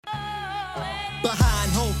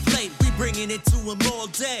Behind home plate, we bringing it to them all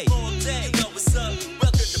day. You know what's up?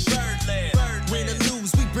 Welcome to Birdland. Win or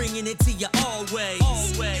lose, we bringing it to you always.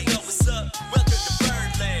 You know what's up? Welcome to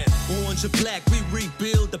Birdland. Orange or black, we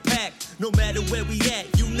rebuild the pack. No matter where we at,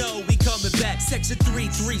 you know we coming back. Section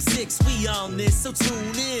 336, we on this, so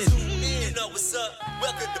tune in. You know what's up?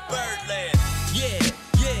 Welcome to Birdland. Yeah,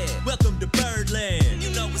 welcome to Birdland.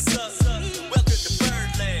 You know what's up? Welcome to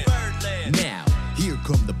Birdland. Now, here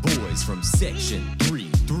come the boys from Section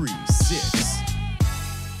 336.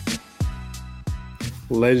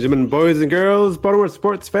 Ladies and gentlemen, boys and girls, Baltimore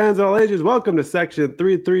sports fans of all ages, welcome to Section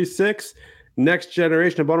 336, next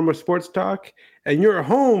generation of Baltimore sports talk. And you're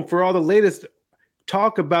home for all the latest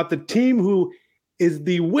talk about the team who is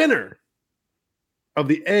the winner of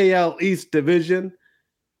the AL East division.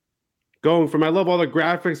 Going from, I love all the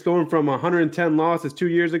graphics, going from 110 losses 2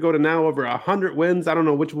 years ago to now over 100 wins. I don't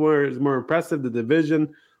know which one is more impressive, the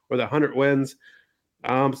division or the 100 wins.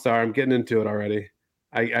 I'm sorry, I'm getting into it already.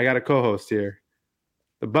 I got a co-host here.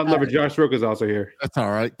 The button lover Josh Rook is also here. That's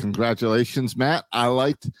all right. Congratulations, Matt. I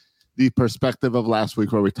liked the perspective of last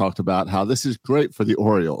week where we talked about how this is great for the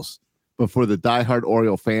Orioles, but for the diehard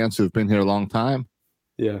Oriole fans who've been here a long time,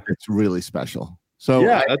 it's really special. So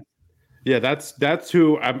that's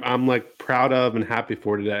who I'm like proud of and happy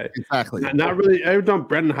for today. Exactly. Not really. Every time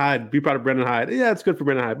Brendan Hyde, be proud of Brendan Hyde. Yeah, it's good for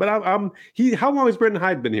Brendan Hyde. But how long has Brendan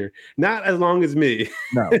Hyde been here? Not as long as me.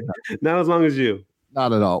 No. Not as long as you.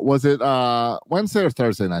 Not at all. Was it Wednesday or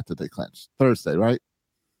Thursday night that they clinched? Thursday, right?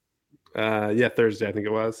 Thursday, I think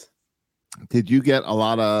it was. Did you get a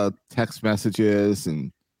lot of text messages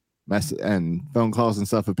and phone calls and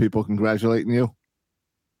stuff of people congratulating you?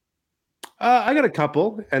 I got a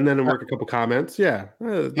couple, and then I work a couple comments. I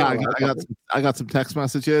got some text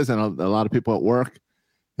messages and a lot of people at work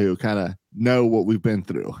who kind of know what we've been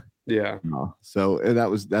through. Yeah. So that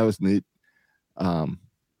was neat.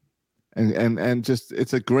 And just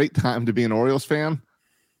it's a great time to be an Orioles fan.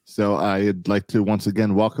 So I'd like to once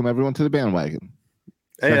again welcome everyone to the bandwagon.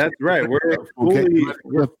 Hey, that's right. We're fully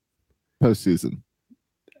postseason.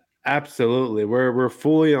 Absolutely. We're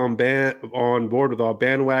fully on board with all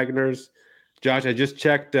bandwagoners. Josh, I just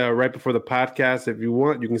checked right before the podcast. If you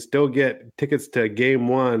want, you can still get tickets to Game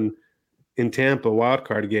 1 in Tampa,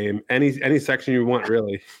 wildcard game. Any section you want,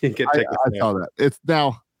 really. You can get tickets. I saw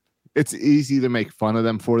that. It's easy to make fun of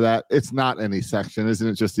them for that. It's not any section, isn't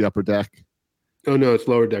it? Just the upper deck. Oh no, it's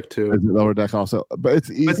lower deck too. Is it lower deck also? But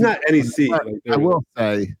it's easy. But it's not any seat. I will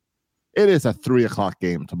say, it is a 3:00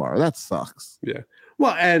 game tomorrow. That sucks. Yeah.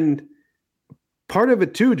 Well, and part of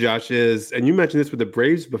it too, Josh, is, and you mentioned this with the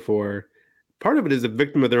Braves before, part of it is a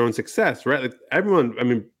victim of their own success, right? Like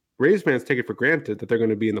everyone, Braves fans take it for granted that they're going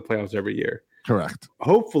to be in the playoffs every year. Correct.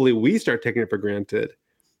 Hopefully we start taking it for granted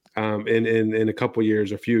in a couple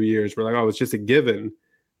years, a few years. We're like, oh, it's just a given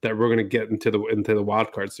that we're going to get into the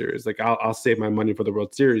wild card series. Like I'll save my money for the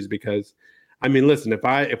World Series because, listen,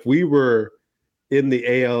 if we were in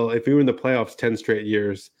the AL, if we were in the playoffs 10 straight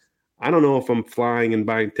years, I don't know if I'm flying and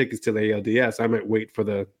buying tickets to the ALDS. I might wait for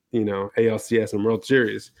the ALCS and World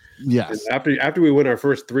Series. Yes. And after we win our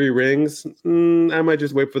first 3 rings, I might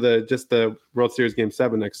just wait for the World Series Game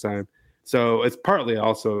 7 next time. So it's partly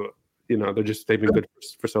also, they've been good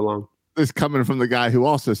for so long. This coming from the guy who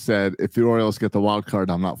also said, if the Orioles get the wild card,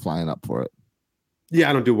 I'm not flying up for it. Yeah,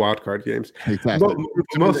 I don't do wild card games. Exactly.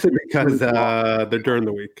 Mostly because they're during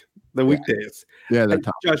the week. The weekdays. Yeah, they're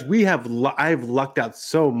tough. Josh, I've lucked out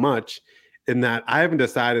so much in that I haven't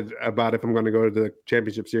decided about if I'm going to go to the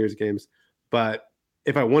championship series games, but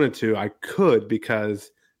if I wanted to, I could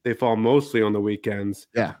because they fall mostly on the weekends.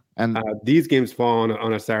 Yeah, and these games fall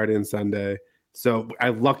on a Saturday and Sunday, so I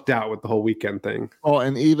lucked out with the whole weekend thing. Oh,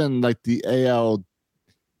 and even like the AL,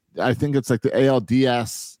 I think it's like the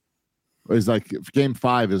ALDS is like Game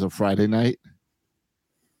 5 is a Friday night.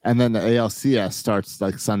 And then the ALCS starts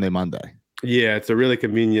like Sunday, Monday. Yeah, it's a really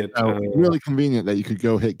convenient. Really convenient that you could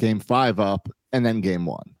go hit Game 5 up and then Game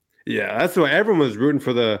 1. Yeah, that's why everyone was rooting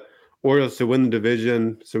for the Orioles to win the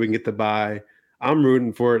division so we can get the bye. I'm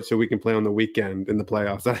rooting for it so we can play on the weekend in the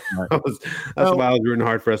playoffs. That's why I was rooting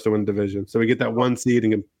hard for us to win the division. So we get that 1 seed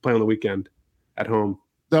and can play on the weekend at home.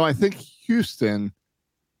 So I think Houston,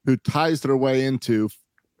 who ties their way into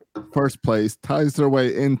first place, ties their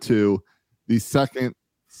way into the second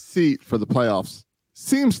seat for the playoffs,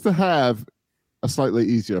 seems to have a slightly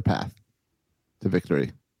easier path to victory.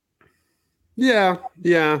 Yeah.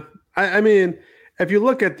 I mean, if you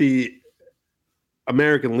look at the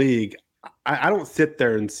American League, I don't sit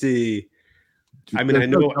there and see. I mean, I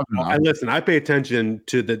know. Listen, I pay attention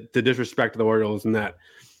to the disrespect of the Orioles and that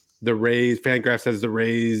the Rays. Fangraphs says the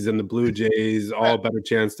Rays and the Blue Jays all better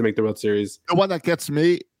chance to make the World Series. The one that gets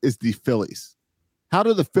me is the Phillies. How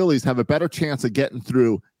do the Phillies have a better chance of getting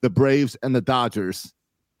through the Braves and the Dodgers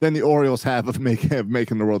than the Orioles have of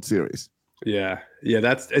making the World Series? Yeah,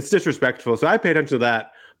 it's disrespectful. So I pay attention to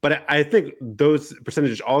that, but I think those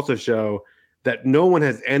percentages also show that no one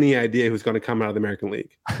has any idea who's going to come out of the American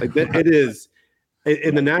League. Like it is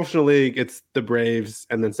in the National League, it's the Braves,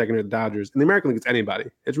 and then second are the Dodgers. In the American League, it's anybody.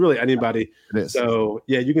 It's really anybody. It is. So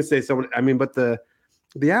yeah, you can say someone. I mean, but the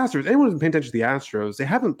Astros. Anyone who's been paying attention to the Astros, they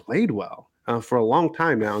haven't played well for a long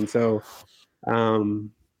time now, and so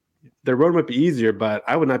their road might be easier. But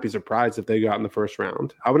I would not be surprised if they got in the first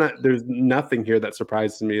round. I would not. There's nothing here that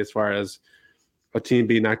surprises me as far as a team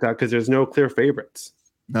being knocked out because there's no clear favorites.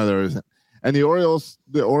 No, there isn't. And the Orioles,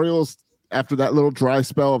 after that little dry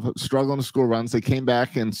spell of struggling to score runs, they came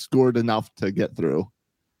back and scored enough to get through.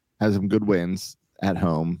 Had some good wins at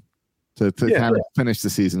home to kind of finish the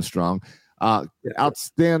season strong.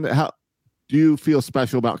 Outstanding. How do you feel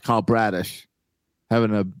special about Kyle Bradish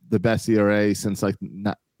having the best ERA since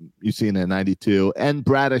you've seen it in 92, and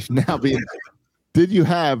Bradish now being? Did you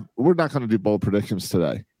have? We're not going to do bold predictions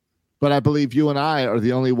today. But I believe you and I are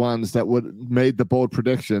the only ones that made the bold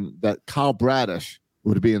prediction that Kyle Bradish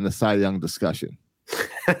would be in the Cy Young discussion.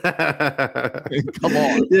 Come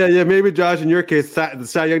on. Yeah. Maybe, Josh, in your case, the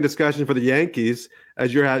Cy Young discussion for the Yankees,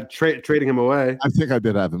 as you're trading him away. I think I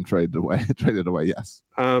did have him traded away, yes.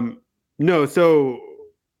 No, so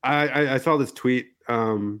I saw this tweet,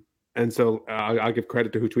 and so I'll give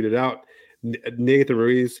credit to who tweeted out. Nathan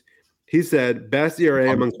Ruiz. He said, best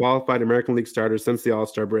ERA among qualified American League starters since the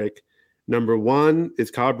All-Star break. Number 1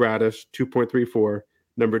 is Kyle Bradish, 2.34.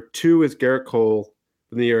 Number 2 is Garrett Cole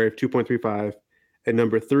with an ERA of 2.35. And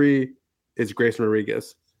number 3 is Grayson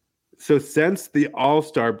Rodriguez. So since the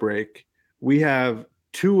All-Star break, we have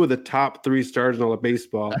 2 of the top 3 starters in all of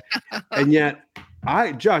baseball. And yet,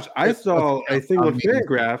 I saw a thing on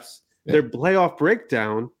Fangraphs, their playoff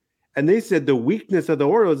breakdown, and they said the weakness of the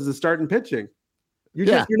Orioles is the starting pitching.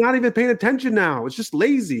 You're not even paying attention now. It's just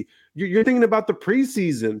lazy. You're thinking about the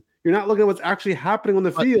preseason. You're not looking at what's actually happening on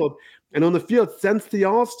the field. And on the field, since the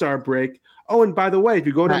All-Star break. Oh, and by the way, if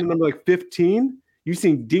you go down to number 15, you've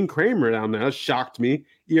seen Dean Kramer down there. That shocked me.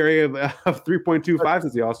 ERA of 3.25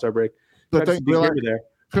 since the All-Star break. But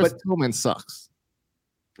Chris Tillman sucks.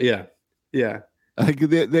 Yeah. Like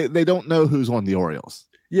they don't know who's on the Orioles.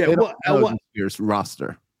 Yeah, they don't know this year's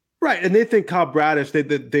roster. Right, and they think Kyle Bradish, they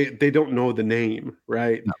don't know the name,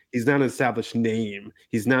 right? No. He's not an established name.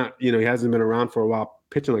 He's not, he hasn't been around for a while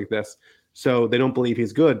pitching like this. So they don't believe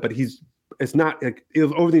he's good, but it's not like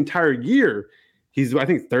over the entire year. He's, I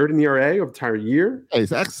think, 3rd in the ERA over the entire year. Yeah,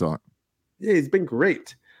 he's excellent. Yeah, he's been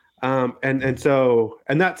great. And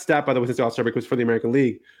that stat, by the way, since the All-Star break was for the American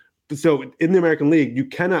League. So in the American League, you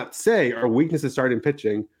cannot say our weakness is starting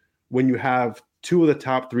pitching when you have 2 of the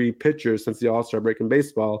top 3 pitchers since the All-Star break in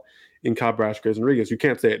baseball in Kyle Bradish, Grayson Rodriguez. You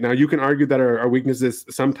can't say it. Now, you can argue that our weakness is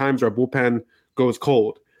sometimes our bullpen goes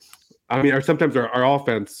cold. I mean, or sometimes our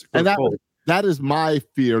offense goes cold. That is my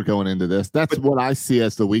fear going into this. That's what I see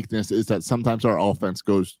as the weakness, is that sometimes our offense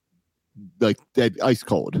goes like dead ice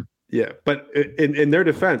cold. Yeah, but in their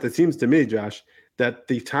defense, it seems to me, Josh, that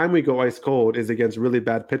the time we go ice cold is against really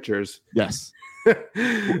bad pitchers. Yes.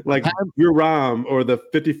 Like your Ram or the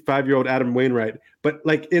 55-year-old Adam Wainwright. But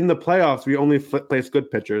like in the playoffs, we only place good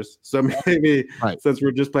pitchers. So maybe since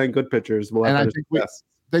we're just playing good pitchers, we'll have I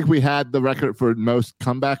think we had the record for most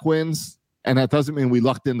comeback wins. And that doesn't mean we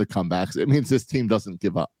lucked into comebacks. It means this team doesn't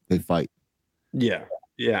give up. They fight. Yeah.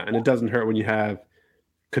 And it doesn't hurt when you have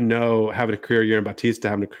Cano having a career year and Bautista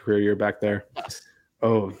having a career year back there. Yes.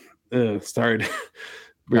 Oh, sorry.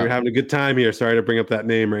 We were having a good time here. Sorry to bring up that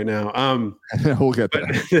name right now. We'll get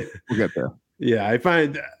there. Yeah, I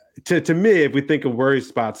find to me, if we think of worry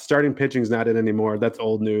spots, starting pitching is not in anymore. That's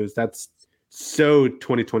old news. That's so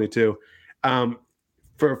 2022.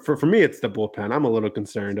 For me, it's the bullpen. I'm a little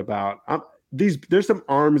concerned about there's some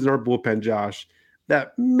arms in our bullpen, Josh,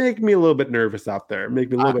 that make me a little bit nervous out there.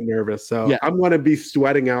 Make me a little bit nervous. So I'm going to be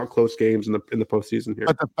sweating out close games in the postseason here.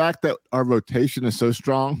 But the fact that our rotation is so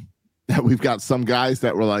strong that we've got some guys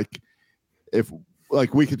that were like, if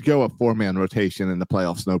like we could go a 4-man rotation in the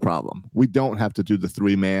playoffs, no problem. We don't have to do the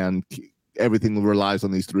 3-man. Everything relies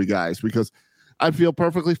on these 3 guys, because I'd feel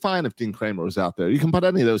perfectly fine if Dean Kramer was out there. You can put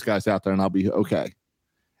any of those guys out there and I'll be okay.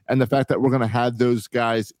 And the fact that we're going to have those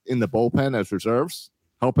guys in the bullpen as reserves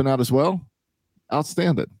helping out as well,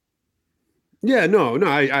 outstanding. Yeah, no,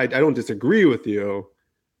 I don't disagree with you.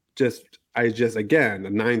 Again, a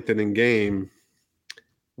 9th inning game,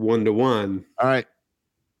 1-1. All right.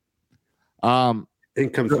 In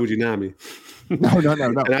comes Fujinami. No.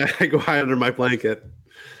 And I go hide under my blanket.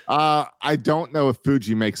 I don't know if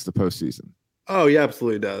Fuji makes the postseason. Oh, he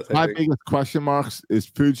absolutely does. My biggest question marks is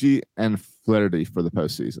Fuji and Flaherty for the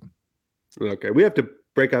postseason. Okay, we have to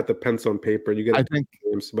break out the pencil and paper. You get, I think,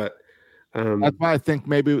 games, but that's why I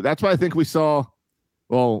think we saw.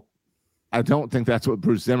 Well, I don't think that's what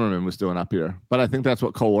Bruce Zimmerman was doing up here, but I think that's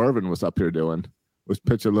what Cole Irvin was up here doing. Was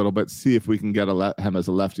pitch a little bit, see if we can get him as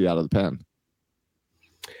a lefty out of the pen.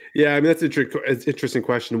 Yeah, I mean that's an interesting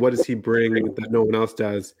question. What does he bring that no one else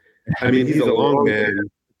does? I mean, he's a long man,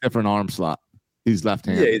 different arm slot. He's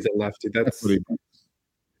left-handed. Yeah, he's a lefty. That's what he means.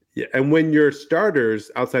 Yeah, and when your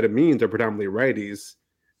starters outside of Means are predominantly righties,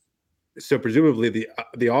 so presumably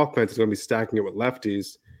the offense is going to be stacking it with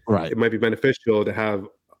lefties. Right. It might be beneficial to have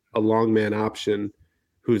a long man option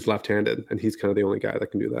who's left-handed, and he's kind of the only guy that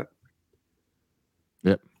can do that.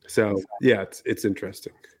 Yep. So yeah, it's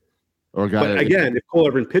interesting. But again, if Cole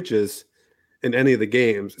Irvin pitches in any of the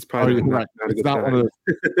games, it's probably not a good one of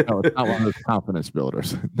it's not one of those confidence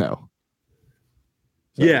builders. No.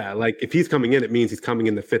 So. Yeah, like if he's coming in, it means he's coming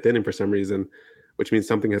in the fifth inning for some reason, which means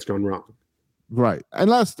something has gone wrong. Right.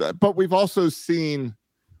 But we've also seen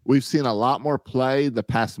a lot more play the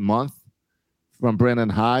past month from Brandon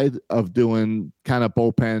Hyde of doing kind of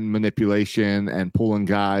bullpen manipulation and pulling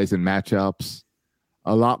guys and matchups.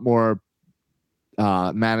 A lot more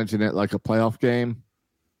managing it like a playoff game.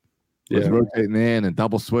 Yeah. Rotating in and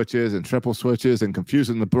double switches and triple switches and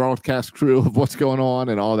confusing the broadcast crew of what's going on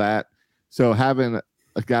and all that. So having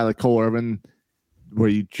a guy like Cole Irvin where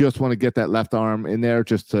you just want to get that left arm in there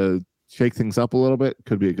just to shake things up a little bit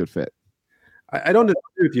could be a good fit. I don't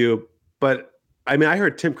disagree with you, but I mean, I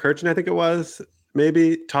heard Tim Kirchin, I think it was,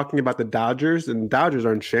 maybe talking about the Dodgers, and Dodgers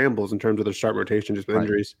are in shambles in terms of their start rotation just with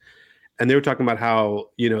injuries. And they were talking about how,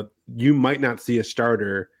 you might not see a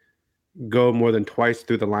starter go more than twice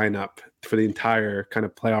through the lineup for the entire kind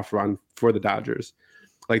of playoff run for the Dodgers.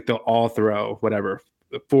 Like they'll all throw whatever,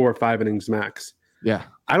 4 or 5 innings max. Yeah.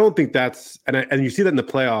 I don't think that's and you see that in the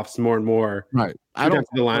playoffs more and more. Right. I don't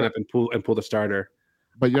see the lineup and pull the starter.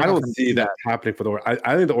 But I don't see that happening for the Orioles.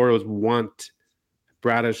 I think the Orioles want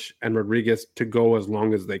Bradish and Rodriguez to go as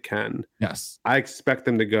long as they can. Yes. I expect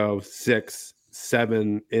them to go 6,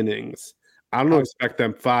 7 innings. I don't expect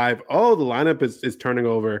them 5. Oh, the lineup is turning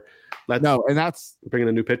over. And that's bringing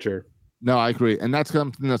a new pitcher. No, I agree. And that's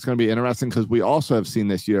something that's going to be interesting because we also have seen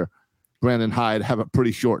this year Brandon Hyde have a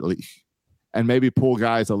pretty short leash and maybe pull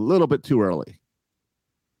guys a little bit too early.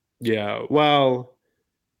 Yeah. Well,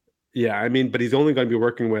 yeah, I mean, but he's only going to be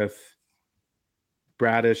working with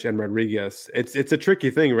Bradish and Rodriguez. It's a tricky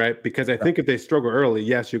thing, right? Because I think if they struggle early,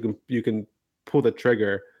 yes, you can pull the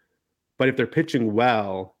trigger. But if they're pitching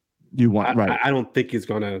well, I don't think he's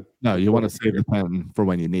going to. No, you want to save the pen for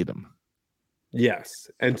when you need him. Yes.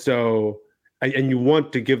 And so, and you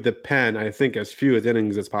want to give the pen, I think, as few as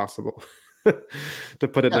innings as possible to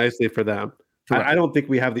put it nicely for them. I don't think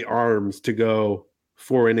we have the arms to go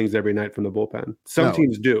 4 innings every night from the bullpen. Some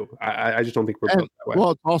teams do. I just don't think we're built that way.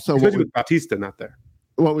 Well, also especially with Bautista not there.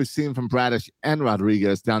 What we've seen from Bradish and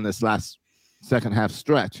Rodriguez down this last second half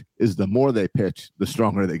stretch is the more they pitch, the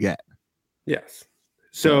stronger they get. Yes.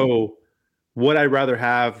 So would I rather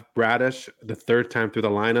have Bradish the third time through the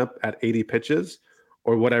lineup at 80 pitches,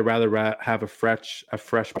 or would I rather have a fresh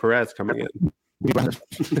Perez coming in?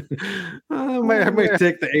 I might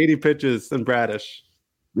take the 80 pitches and Bradish.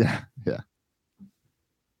 Yeah.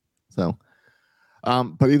 So,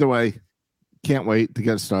 but either way, can't wait to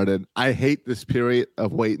get started. I hate this period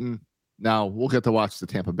of waiting. Now we'll get to watch the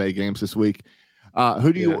Tampa Bay games this week. Who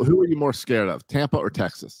are you more scared of, Tampa or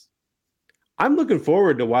Texas? I'm looking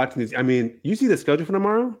forward to watching these. I mean, you see the schedule for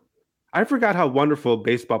tomorrow? I forgot how wonderful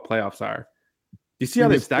baseball playoffs are. You see how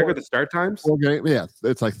they stagger the start times? Yeah,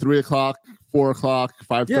 it's like 3 o'clock, 4 o'clock,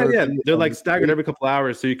 5:30. Yeah. They're like staggered every couple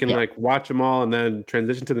hours, so you can like watch them all and then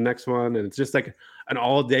transition to the next one. And it's just like an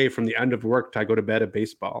all day from the end of work to go to bed at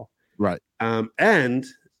baseball. Right. And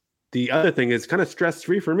the other thing is kind of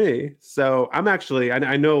stress-free for me. So I'm actually,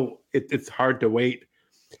 I know it's hard to wait,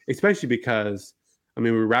 especially because, I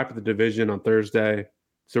mean, we wrapped the division on Thursday.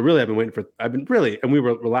 So really, and we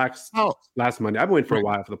were relaxed last Monday. I've been waiting for a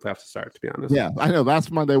while for the playoffs to start, to be honest. Yeah, I know. Last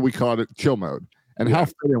Monday, we called it chill mode. And how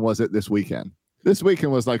fitting was it this weekend? This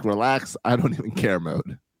weekend was like relax, I don't even care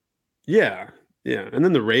mode. Yeah. And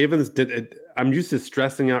then the Ravens did it. I'm used to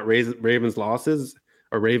stressing out Ravens losses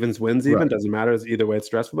or Ravens wins even. Doesn't matter. Either way, it's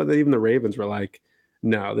stressful. But even the Ravens were like,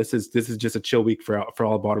 no, this is just a chill week for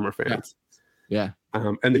all Baltimore fans. Yeah.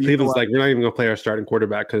 And the Cleveland's like, we're not even going to play our starting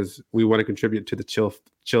quarterback because we want to contribute to the chill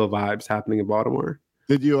vibes happening in Baltimore.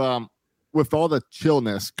 Did you with all the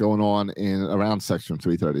chillness going on in around Section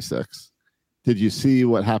 336, did you see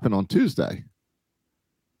what happened on Tuesday?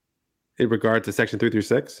 In regard to Section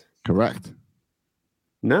 336? Correct.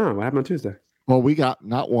 No, what happened on Tuesday? Well, we got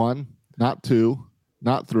not one, not two,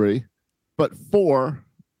 not three, but 4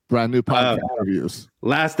 brand new podcast reviews.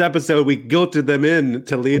 Last episode, we guilted them in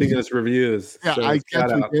to leading us reviews. Yeah, so I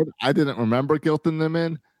guess we did. I didn't remember guilting them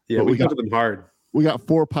in. Yeah, but we guilted them hard. We got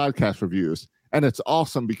 4 podcast reviews, and it's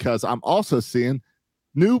awesome because I'm also seeing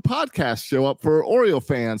new podcasts show up for Oriole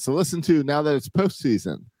fans to listen to now that it's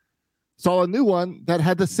postseason. Saw a new one that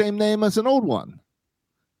had the same name as an old one.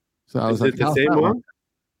 So I was Is like, it the same one?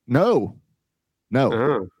 No.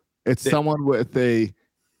 Oh. It's someone with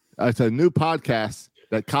it's a new podcast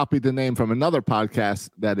that copied the name from another podcast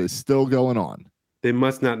that is still going on. They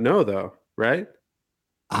must not know, though, right?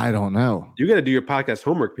 I don't know. You got to do your podcast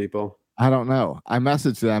homework, people. I don't know. I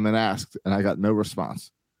messaged them and asked, and I got no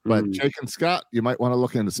response. But Jake and Scott, you might want to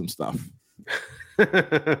look into some stuff.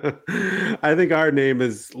 I think our name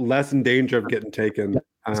is less in danger of getting taken.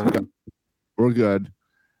 We're good.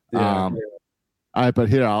 Yeah. All right, but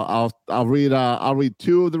here I'll read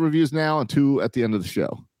 2 of the reviews now and 2 at the end of the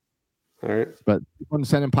show. All right. But you want to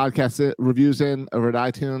send in podcast reviews in over at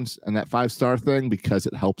iTunes and that 5-star thing because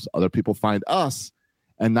it helps other people find us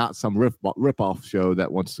and not some rip-off show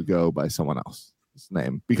that wants to go by someone else's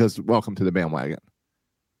name. Because welcome to the bandwagon.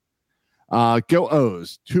 Go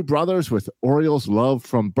O's. 2 brothers with Orioles love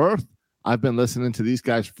from birth. I've been listening to these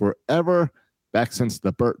guys forever, back since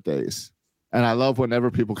the Burt days. And I love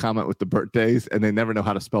whenever people comment with the Burt days and they never know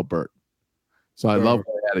how to spell Burt. So I love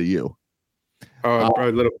that of you.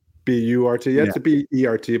 A little B-U-R-T. Yeah, it's a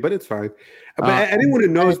B-E-R-T, but it's fine. But anyone who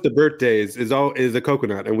knows the Burt days is a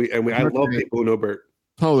coconut, and I love people who know Burt.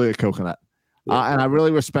 Totally a coconut. And I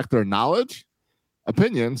really respect their knowledge,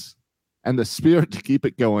 opinions, and the spirit to keep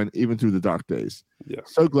it going even through the dark days. Yeah.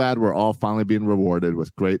 So glad we're all finally being rewarded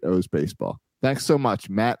with great O's baseball. Thanks so much,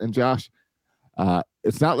 Matt and Josh.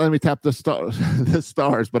 It's not letting me tap the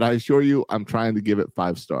stars, but I assure you I'm trying to give it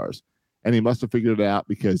 5 stars. And he must have figured it out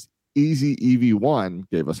because Easy EV1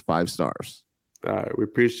 gave us 5 stars. All right, we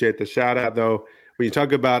appreciate the shout out, though. When you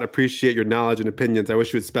talk about appreciate your knowledge and opinions, I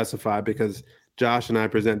wish you would specify because Josh and I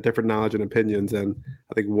present different knowledge and opinions, and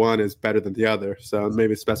I think one is better than the other. So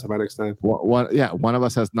maybe specify next time. One of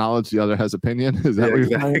us has knowledge, the other has opinion. Is that what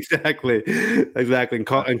you're saying? Exactly.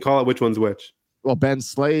 And call it which one's which. Well, Ben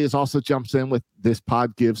Slays also jumps in with this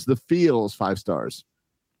pod gives the feels 5 stars.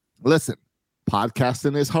 Listen,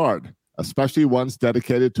 podcasting is hard, especially ones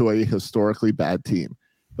dedicated to a historically bad team.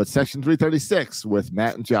 But Section 336 with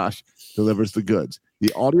Matt and Josh delivers the goods.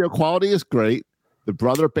 The audio quality is great. The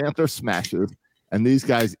brother banter smashes. And these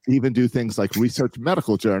guys even do things like research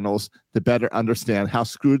medical journals to better understand how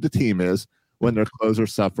screwed the team is when their closer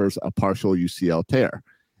suffers a partial UCL tear.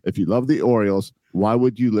 If you love the Orioles, why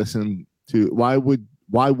wouldn't you listen to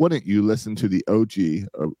the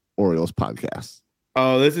OG Orioles podcast?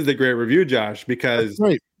 Oh, this is a great review, Josh, because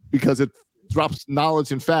it drops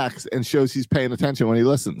knowledge and facts and shows he's paying attention when he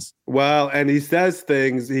listens. Well, and he says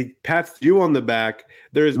things, he pats you on the back.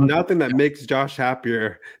 There's nothing that makes Josh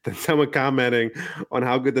happier than someone commenting on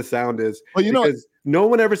how good the sound is. Well, because no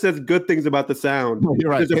one ever says good things about the sound. No, you're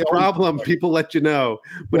right. There's a problem, people let you know.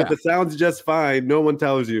 But if the sound's just fine, no one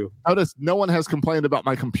tells you. Notice no one has complained about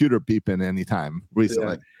my computer beeping anytime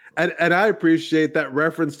recently. Yeah. And I appreciate that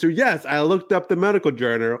reference to, yes, I looked up the medical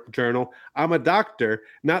journal. I'm a doctor,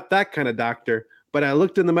 not that kind of doctor, but I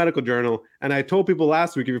looked in the medical journal and I told people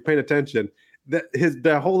last week, if you're paying attention, that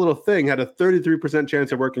the whole little thing had a 33%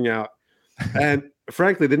 chance of working out. And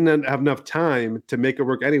frankly, didn't have enough time to make it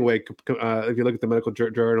work anyway. If you look at the medical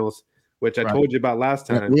journals, which I told you about last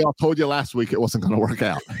time. We all told you last week it wasn't going to work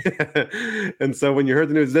out. And so when you heard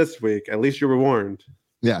the news this week, at least you were warned.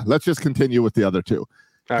 Yeah, let's just continue with the other 2.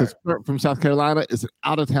 Right. From South Carolina is an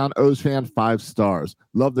out-of-town O's fan, 5 stars.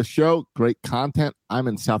 Love the show. Great content. I'm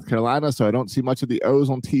in South Carolina, so I don't see much of the O's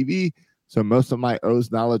on TV. So most of my O's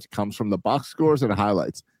knowledge comes from the box scores and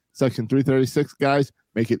highlights. Section 336, guys,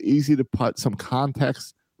 make it easy to put some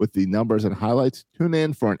context with the numbers and highlights. Tune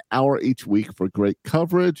in for an hour each week for great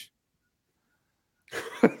coverage.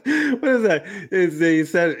 What is that? He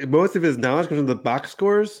said most of his knowledge comes from the box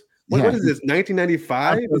scores? What is this,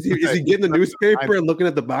 1995? Is he getting the newspaper and looking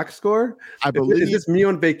at the box score? I believe. Is this me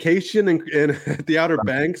on vacation in the Outer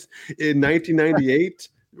Banks in 1998?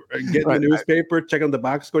 Getting the newspaper, checking the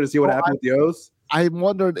box score to see what happened with the O's? I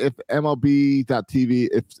wondered if MLB.TV,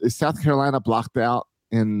 is South Carolina blocked out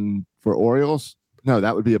for Orioles? No,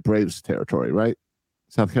 that would be a Braves territory, right?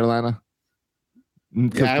 South Carolina?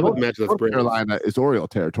 Yeah, I would imagine that's Braves. Carolina is Oriole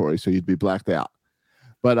territory, so you'd be blacked out.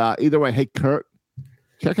 But either way, hey, Kurt,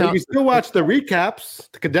 check You out. can still watch the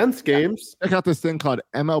recaps, the condensed games. Check out this thing called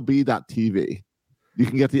MLB.TV. You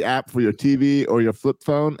can get the app for your TV or your flip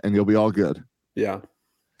phone, and you'll be all good. Yeah.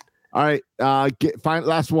 All right, find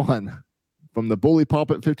last one from the Bully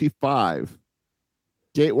Pulpit 55.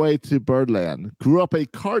 Gateway to Birdland. Grew up a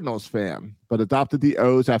Cardinals fan, but adopted the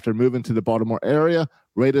O's after moving to the Baltimore area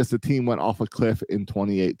right as the team went off a cliff in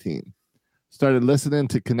 2018. Started listening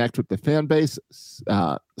to connect with the fan base,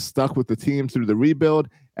 stuck with the team through the rebuild,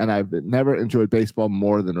 and I've never enjoyed baseball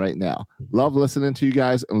more than right now. Love listening to you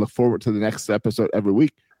guys and look forward to the next episode every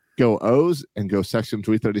week. Go O's and go Section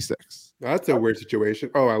 336. That's a weird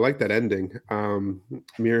situation. Oh, I like that ending.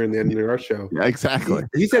 Mirroring the ending of our show. Yeah, exactly.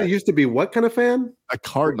 He said he used to be what kind of fan? A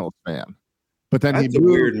Cardinals fan. But then That's he a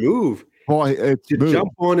moved. weird move. Boy, it's To moved. jump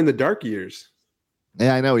on in the dark years.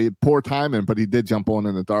 Yeah, I know. He had poor timing, but he did jump on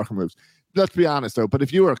in the darker moves. Let's be honest, though. But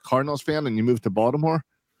if you were a Cardinals fan and you moved to Baltimore,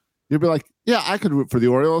 you'd be like, yeah, I could root for the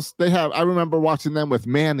Orioles. I remember watching them with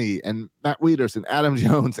Manny and Matt Wieters and Adam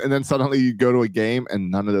Jones, and then suddenly you go to a game and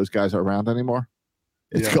none of those guys are around anymore.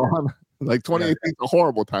 It's Yeah. gone. Like 2018 is a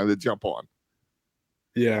horrible time to jump on.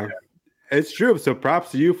 Yeah. It's true. So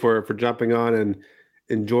props to you for jumping on and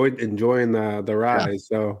enjoying the rise.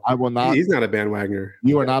 So I will not. he's not a bandwagoner.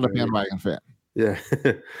 You are not a bandwagon fan. Yeah.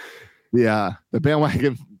 The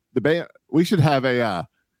bandwagon. We should have now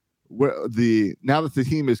that the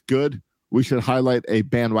team is good, we should highlight a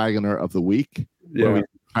bandwagoner of the week. Where Yeah. we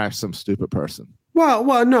trash some stupid person.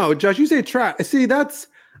 Well, no, Josh, you say trash. See,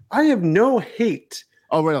 I have no hate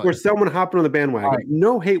Oh, really? for someone hopping on the bandwagon. All right.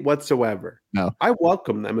 No hate whatsoever. No. I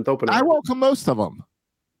welcome them with open I arms. welcome most of them.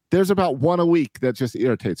 There's about one a week that just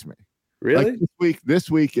irritates me. Really? Like this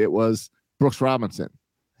week it was Brooks Robinson,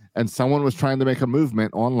 and someone was trying to make a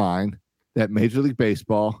movement online that Major League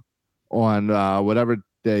Baseball on whatever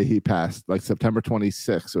day he passed, like September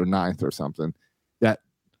 26th or 9th or something,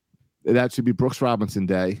 that should be Brooks Robinson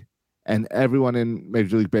Day, and everyone in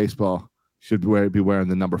Major League Baseball should be wearing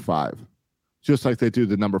the number 5, just like they do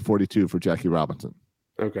the number 42 for Jackie Robinson.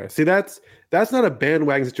 Okay. See, that's not a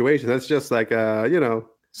bandwagon situation. That's just like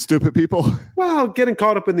Stupid people. well, getting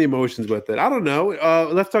caught up in the emotions with it. I don't know.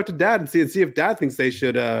 Let's talk to Dad and see if Dad thinks they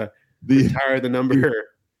should retire the number.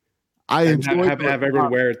 I and enjoy have everyone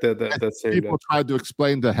wear it the same people day. tried to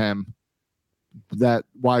explain to him that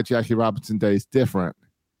why Jackie Robinson Day is different,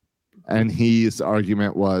 and his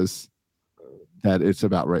argument was that it's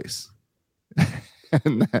about race.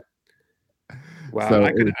 And Wow. so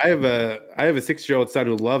I have a 6-year-old son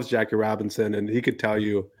who loves Jackie Robinson, and he could tell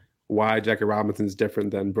you why Jackie Robinson is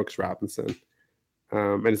different than Brooks Robinson.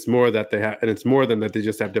 And it's more that it's more than that they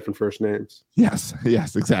just have different first names. yes,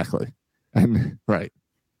 exactly, and right.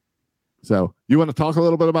 So you want to talk a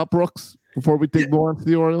little bit about Brooks before we dig more into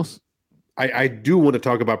the Orioles? I do want to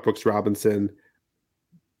talk about Brooks Robinson.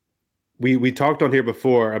 We talked on here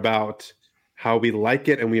before about how we like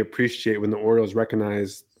it and we appreciate when the Orioles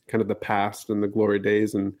recognize kind of the past and the glory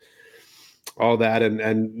days and all that,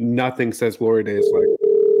 and nothing says glory days like.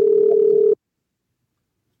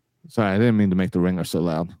 Sorry, I didn't mean to make the ringer so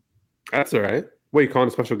loud. That's all right. What, you calling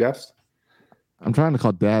a special guest? I'm trying to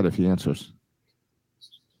call Dad if he answers.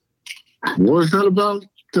 What was that about?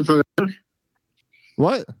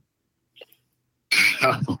 What?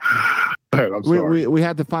 I'm sorry. We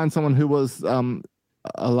had to find someone who was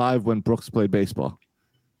alive when Brooks played baseball.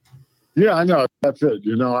 Yeah, I know. That's it.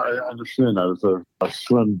 I understand that. It's a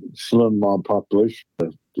slim population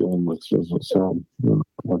dealing with this. So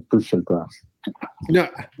I appreciate that. No.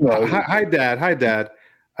 No. Hi, Dad.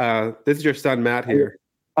 This is your son, Matt, here.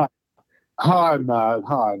 Hi, Matt.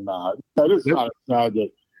 That is kind of sad that,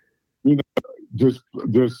 this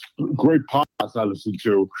great podcast I listen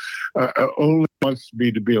to only wants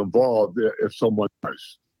me to be involved if someone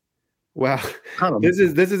does. Well, Kind of, this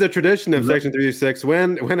is a tradition of Section 306.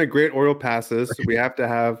 When a great Oriole passes, we have to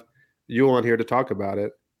have you on here to talk about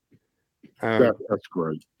it. that's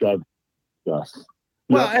great. Yes.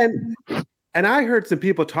 Well, and I heard some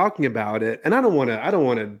people talking about it, and I don't want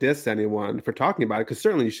to diss anyone for talking about it, because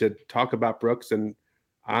certainly you should talk about Brooks and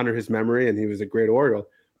honor his memory, and he was a great Oriole.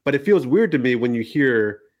 But it feels weird to me when you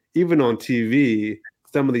hear, even on TV,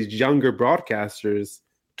 some of these younger broadcasters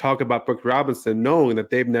talk about Brooks Robinson knowing that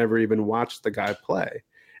they've never even watched the guy play.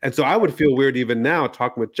 And so I would feel weird even now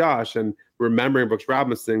talking with Josh and remembering Brooks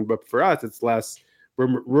Robinson. But for us, it's less, we're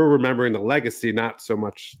remembering the legacy, not so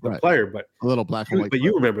much the player, but A little black and white. but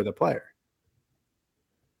you remember the player.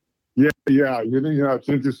 Yeah. It's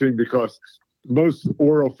interesting because most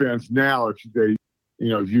Oriole fans now, if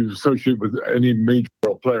you associate with any major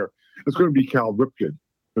Oriole player, it's going to be Cal Ripken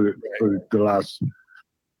for the last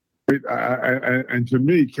And to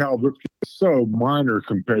me, Cal Ripken is so minor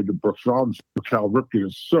compared to Brooks Robinson. Cal Ripken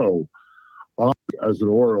is so as an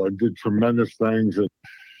Oriole and did tremendous things. And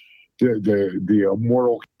the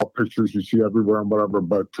immortal pictures you see everywhere and whatever.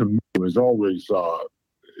 But to me, it was always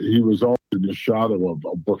he was always in the shadow of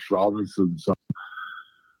Brooks Robinson's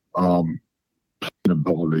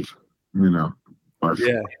ability.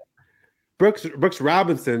 Yeah. Brooks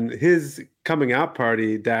Robinson, his coming out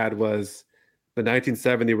party, Dad, was the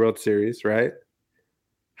 1970 World Series, right?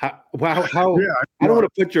 How I don't want to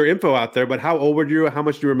put your info out there, but how old were you? How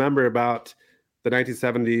much do you remember about the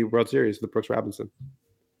 1970 World Series with Brooks Robinson?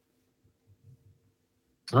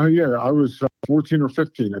 Yeah, I was 14 or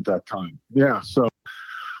 15 at that time. Yeah, so,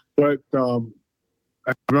 but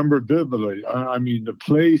I remember vividly. I mean, the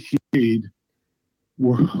plays he made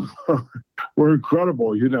were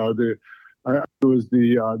incredible. It was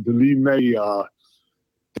the Lee May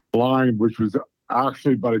line, which was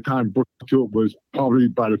actually by the time Brooks to it was probably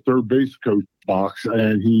by the third base coach box,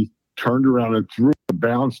 and he turned around and threw a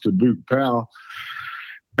bounce to Boog Powell.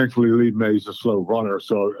 Thankfully, Lee May's a slow runner,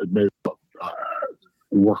 so it made it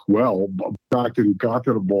work well. But the fact that he got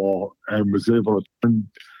to the ball and was able to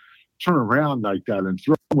turn around like that, and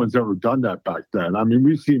no one's ever done that back then. I mean,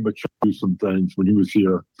 we've seen Machado do some things when he was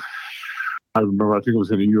here. I remember, I think it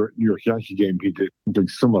was in a New York Yankee game, he did something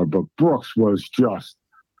similar. But Brooks was just,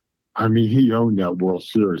 I mean, he owned that World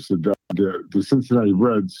Series. The Cincinnati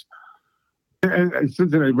Reds, and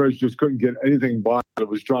Cincinnati Reds just couldn't get anything by. It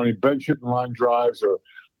was Johnny Bench hitting line drives, or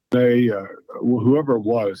whoever it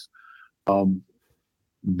was.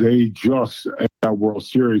 They just ended that World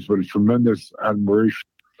Series with a tremendous admiration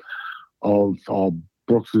of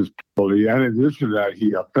Brooks's ability. And in addition to that,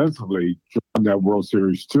 he offensively won that World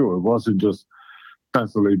Series too. It wasn't just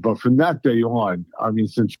offensively, but from that day on, I mean,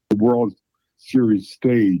 since the World Series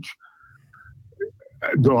stage,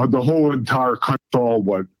 the whole entire country saw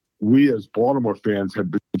what we as Baltimore fans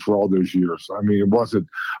had been for all those years. I mean, it wasn't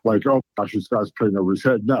like, oh gosh, this guy's playing over his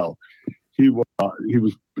head. No, he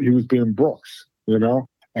was being Brooks,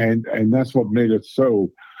 and that's what made it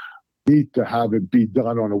so neat to have it be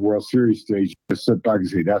done on a World Series stage. To sit back and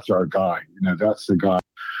say, that's our guy. That's the guy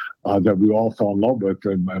that we all fell in love with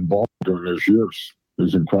and Baltimore during those years. It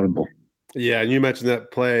was incredible. Yeah, and you mentioned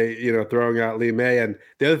that play, throwing out Lee May. And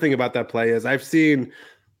the other thing about that play is I've seen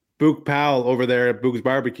Boog Powell over there at Boog's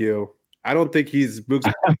Barbecue. I don't think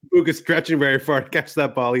Boog is stretching very far to catch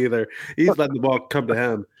that ball either. He's letting the ball come to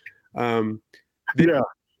him.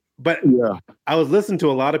 But I was listening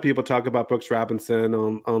to a lot of people talk about Brooks Robinson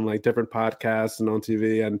on like different podcasts and on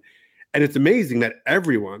TV, and it's amazing that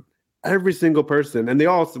every single person, and they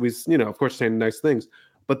all, of course, saying nice things,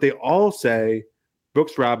 but they all say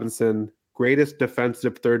Brooks Robinson, greatest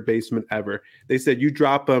defensive third baseman ever. They said you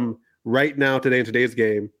drop him right now today in today's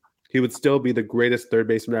game, he would still be the greatest third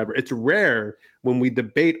baseman ever. It's rare when we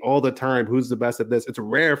debate all the time who's the best at this. It's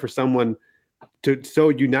rare for someone to so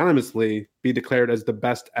unanimously be declared as the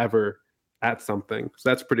best ever at something. So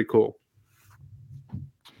that's pretty cool.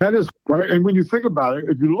 That is right. And when you think about it,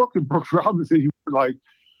 if you look at Brooks Robinson, you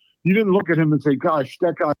didn't look at him and say, gosh,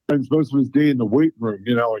 that guy spends most of his day in the weight room,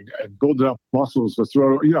 and building up muscles to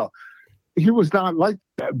throw, he was not like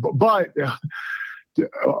that. But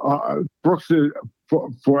Brooks,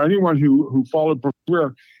 for anyone who followed Brooks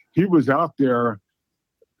career, he was out there,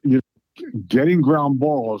 getting ground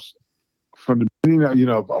balls from the beginning. He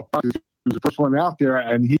was the first one out there,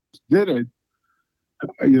 and he did it,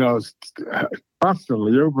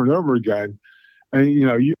 constantly over and over again. And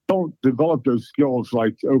you don't develop those skills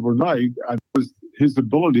like overnight. And it was his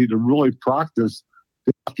ability to really practice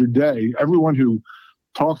day after day. Everyone who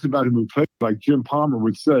talks about him who played, like Jim Palmer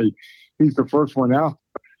would say, he's the first one out,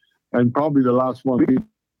 and probably the last one. He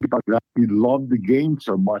loved the game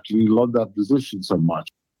so much, and he loved that position so much.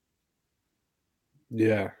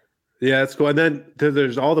 Yeah, that's cool. And then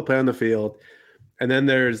there's all the play on the field, and then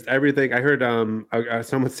there's everything. I heard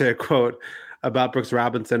someone say a quote about Brooks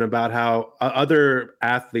Robinson about how other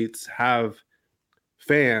athletes have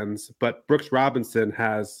fans, but Brooks Robinson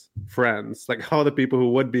has friends. Like all the people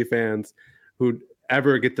who would be fans who'd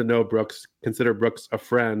ever get to know Brooks consider Brooks a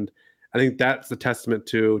friend. I think that's a testament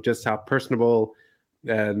to just how personable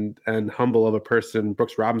and humble of a person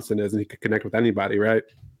Brooks Robinson is, and he could connect with anybody, right?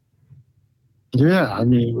 Yeah, I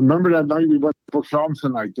mean, remember that night we went to Brooks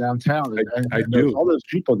Robinson night downtown, and I do. All those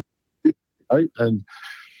people, right?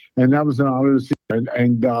 And that was an honor to see. And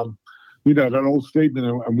that old statement,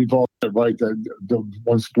 and we've all said, right, that the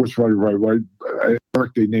one sports writer, right?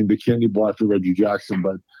 Eric, they named the candy bar after Reggie Jackson,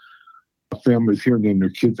 but families here name their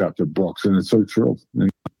kids after Brooks, and it's so true.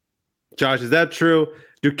 Josh, is that true?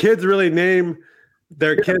 Do kids really name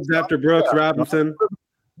Their kids after Brooks Robinson.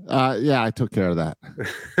 Yeah, I took care of that.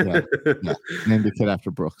 Yeah. Named the kid after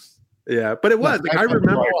Brooks. Yeah, but it was. I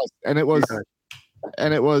remember, and it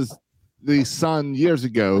was the Sun years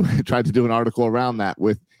ago tried to do an article around that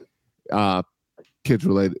with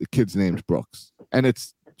kids named Brooks, and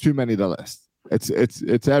it's too many to list.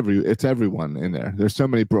 It's everyone in there. There's so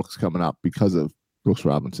many Brooks coming up because of Brooks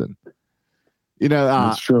Robinson.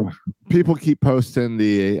 That's true. People keep posting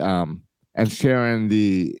the and sharing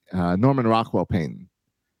the Norman Rockwell painting.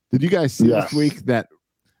 Did you guys see this week that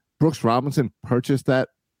Brooks Robinson purchased that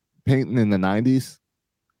painting in the 90s,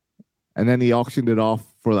 and then he auctioned it off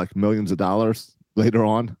for like millions of dollars later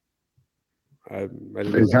on? I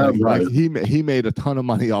didn't he made a ton of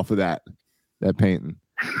money off of that painting.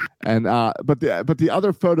 And but the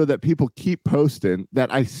other photo that people keep posting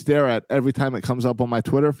that I stare at every time it comes up on my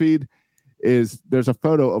Twitter feed is there's a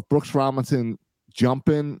photo of Brooks Robinson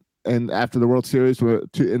jumping and after the World Series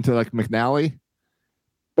into like McNally.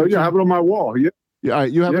 Oh yeah, I have it on my wall. Yeah. All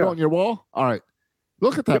right, you have it on your wall. All right,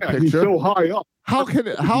 look at that picture. He's so high up. How can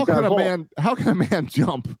a man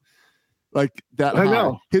jump like that high?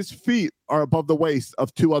 Know. His feet are above the waist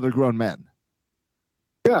of two other grown men.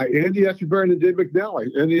 Yeah, Andy Etchebarren and Dave McNally.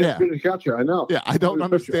 Andy Etchebarren and catcher. I know. Yeah, I don't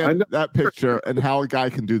understand that picture and how a guy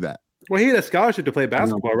can do that. Well, he had a scholarship to play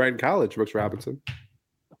basketball right in college, Brooks Robinson.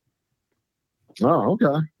 Oh, okay.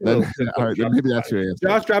 All right, then maybe that's your answer.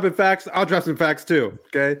 Josh dropping facts. I'll drop some facts too.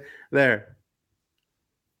 Okay, there.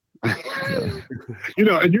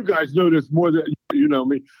 And you guys know this more than you know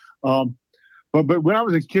me. But when I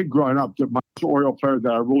was a kid growing up, my Oriole player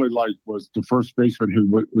that I really liked was the first baseman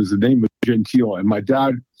who was the name was Gentile. And my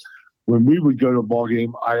dad, when we would go to a ball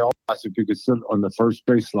game, I always asked if he could sit on the first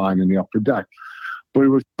baseline in the upper deck. But it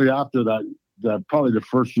was after that probably the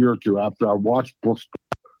first year or two after I watched Brooks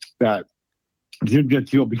that Jim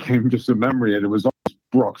Gentile became just a memory, and it was always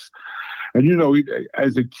Brooks. And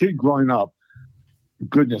as a kid growing up,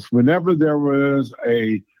 goodness, whenever there was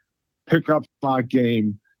a pickup spot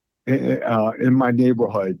game in my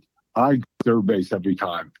neighborhood, I go third base every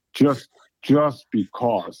time, just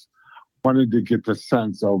because I wanted to get the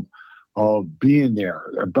sense of being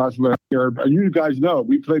there. That's what I care. You guys know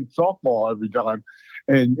we played softball every time,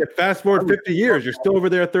 and fast forward 50 years, you're still over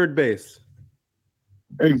there at third base.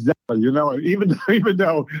 Exactly. Even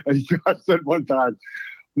though, as Josh said one time,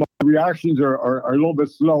 my reactions are a little bit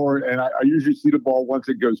slower, and I usually see the ball once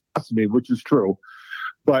it goes past me, which is true.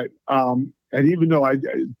 But and even though as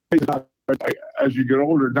you get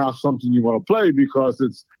older, now something you want to play because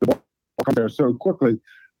it's the ball comes there so quickly.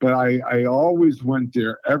 But I always went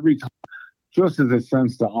there every time, just as a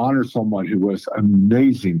sense to honor someone who was an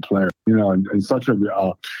amazing player, and such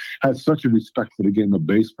had such a respect for the game of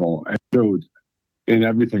baseball and showed in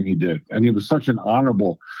everything he did. And he was such an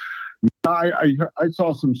honorable. I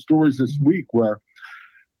saw some stories this week where,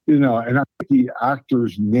 and I think the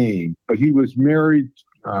actor's name, but he was married.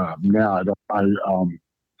 Now I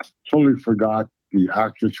totally forgot the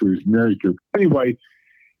actress who he was married to. Anyway,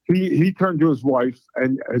 he turned to his wife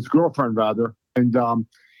and his girlfriend rather, and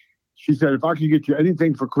she said, "If I could get you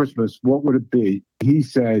anything for Christmas, what would it be?" He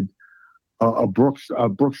said, "A Brooks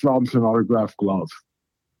Robinson autographed glove."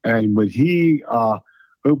 And when he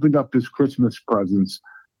opened up his Christmas presents,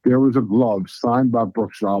 there was a glove signed by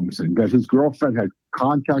Brooks Robinson that his girlfriend had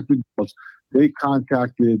contacted. They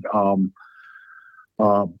contacted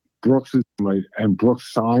Brooks, and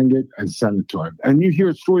Brooks signed it and sent it to him. And you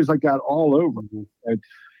hear stories like that all over. And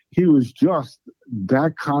he was just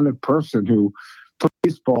that kind of person who put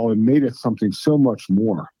baseball and made it something so much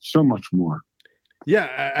more.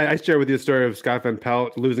 Yeah, I share with you a story of Scott Van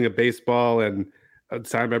Pelt losing a baseball and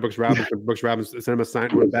signed by Brooks Robinson. Brooks Robinson sent him a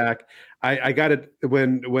signed one back. I got it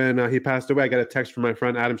when he passed away. I got a text from my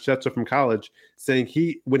friend Adam Schetzer from college saying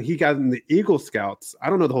when he got in the Eagle Scouts, I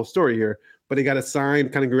don't know the whole story here, but he got a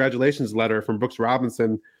signed kind of congratulations letter from Brooks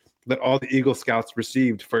Robinson that all the Eagle Scouts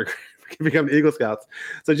received for becoming Eagle Scouts.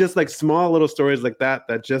 So just like small little stories like that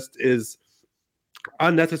just is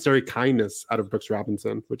unnecessary kindness out of Brooks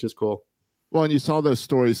Robinson, which is cool. Well, and you saw those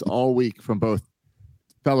stories all week from both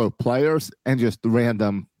fellow players and just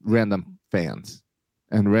random fans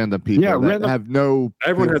and random people that have no.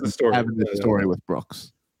 Everyone has a story. Having the story with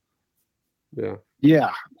Brooks.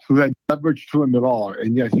 Yeah, who had leverage to him at all,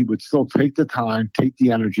 and yet he would still take the time, take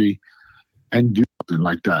the energy, and do something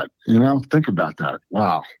like that. Think about that.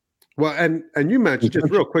 Wow. Well, and you mentioned,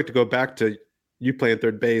 just real quick to go back to you playing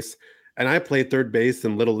third base, and I played third base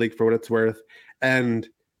in Little League for what it's worth, and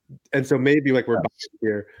so maybe like we're back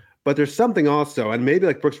here. But there's something also, and maybe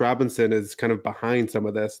like Brooks Robinson is kind of behind some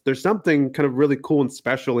of this. There's something kind of really cool and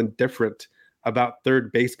special and different about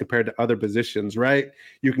third base compared to other positions, right?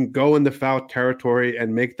 You can go in the foul territory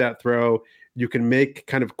and make that throw. You can make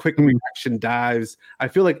kind of quick reaction dives. I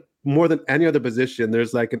feel like more than any other position,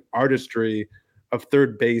 there's like an artistry of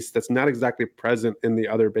third base that's not exactly present in the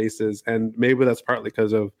other bases. And maybe that's partly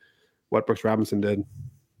because of what Brooks Robinson did.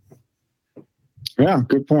 Yeah,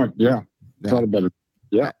 good point. Yeah. Thought about it.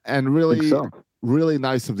 Yeah. And really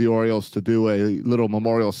nice of the Orioles to do a little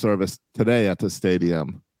memorial service today at the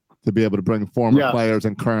stadium to be able to bring former players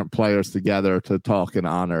and current players together to talk and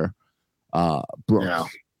honor Brooks. Yeah.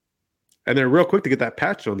 And they're real quick to get that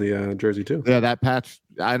patch on the jersey too. Yeah, that patch,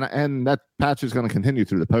 and that patch is going to continue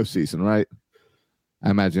through the postseason, right? I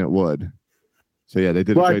imagine it would. So yeah, they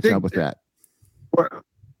did a great job with that.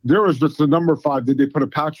 There was just the number 5. Did they put a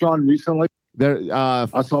patch on recently?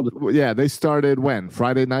 I saw they started when?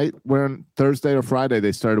 Friday night, wearing Thursday or Friday,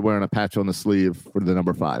 they started wearing a patch on the sleeve for the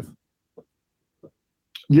number 5.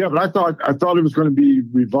 Yeah, but I thought it was going to be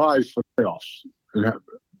revised for playoffs.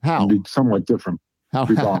 How? It'd be somewhat different. How?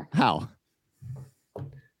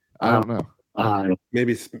 I don't know.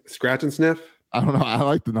 Maybe scratch and sniff. I don't know. I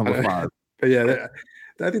like the number 5. But yeah,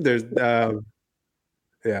 I think there's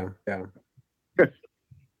yeah.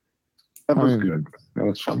 That was good. That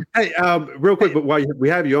was fun. Hey, real quick, but while we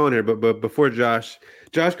have you on here, but before Josh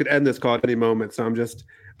could end this call at any moment. So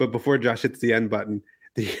but before Josh hits the end button,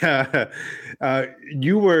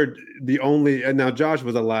 you were the only, and now Josh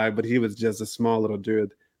was alive, but he was just a small little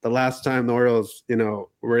dude. The last time the Orioles,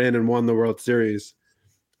 were in and won the World Series,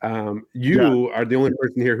 you are the only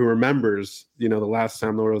person here who remembers, the last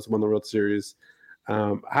time the Orioles won the World Series.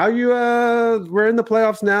 How you we're in the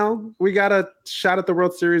playoffs now. We got a shot at the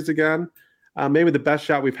World Series again. Maybe the best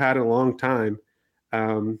shot we've had in a long time.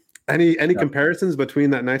 Any comparisons between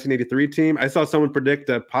that 1983 team? I saw someone predict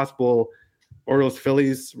a possible Orioles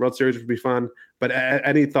Phillies World Series would be fun. But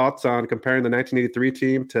any thoughts on comparing the 1983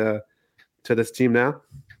 team to this team now?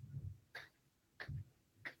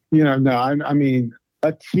 No. I mean,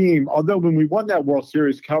 that team. Although when we won that World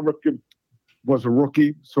Series, Cal Ripken was a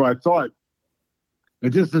rookie, so I thought.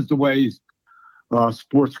 And this is the way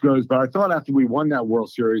sports goes. But I thought after we won that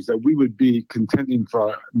World Series that we would be contending for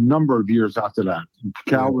a number of years after that.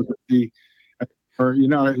 Cal was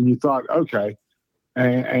and you thought, okay.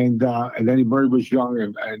 And Eddie Murray was young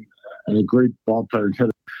and a great ball player and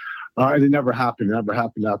hitter. And it never happened. It never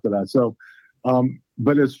happened after that. So,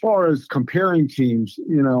 but as far as comparing teams,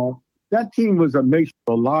 that team was a mix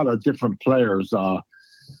of a lot of different players.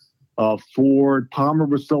 Ford Palmer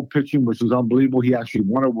was still pitching, which was unbelievable. He actually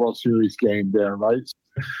won a World Series game there, right?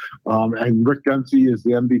 And Rick Dempsey is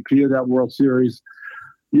the MVP of that World Series.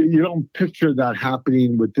 You don't picture that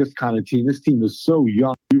happening with this kind of team. This team is so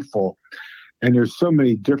young, youthful, and there's so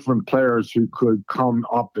many different players who could come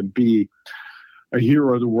up and be a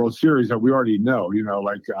hero of the World Series that we already know,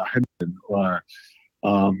 like Henderson or,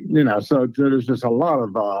 so there's just a lot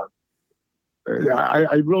of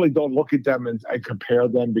I really don't look at them and compare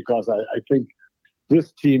them because I think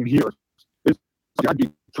this team here I'd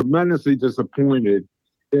be tremendously disappointed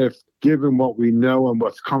if, given what we know and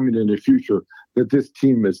what's coming in the future, that this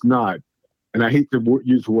team is not. And I hate to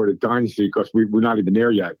use the word a dynasty because we're not even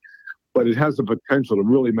there yet, but it has the potential to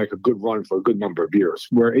really make a good run for a good number of years.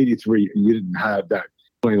 Where 83, you didn't have that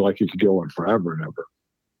playing like you could go on forever and ever.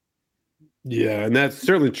 Yeah, and that's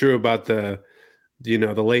certainly true about the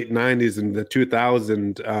late 90s and the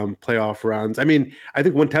 2000 playoff runs. I mean, I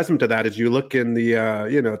think one testament to that is you look in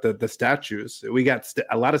the statues. We got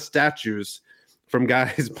a lot of statues from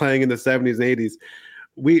guys playing in the 70s and 80s.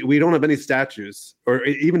 We don't have any statues or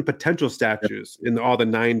even potential statues in all the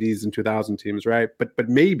 90s and 2000 teams, right? But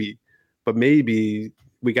maybe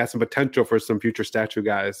we got some potential for some future statue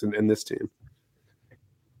guys in this team.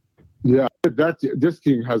 Yeah, this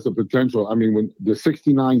team has the potential. I mean, when the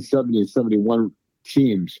 69, 70, 71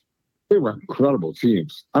 teams, they were incredible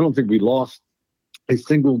teams. I don't think we lost a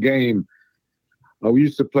single game. We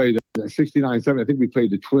used to play the 69, 70. I think we played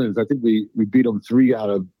the Twins. I think we beat them 3 out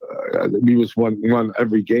of. We just won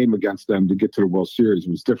every game against them to get to the World Series. It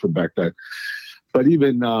was different back then. But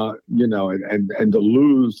even and to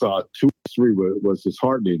lose 2-3 was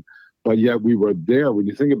disheartening. But yet we were there. When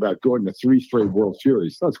you think about going to 3 straight World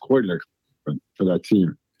Series, that's quite an accomplishment for that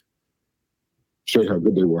team. Showed how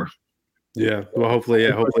good they were. Yeah. Well, hopefully,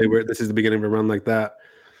 this is the beginning of a run like that.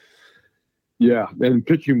 Yeah, and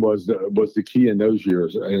pitching was the key in those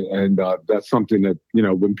years, and that's something that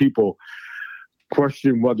when people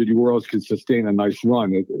question whether the Orioles can sustain a nice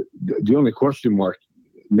run, the only question mark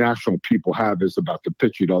national people have is about the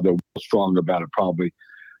pitching. Although we're strong about it, probably,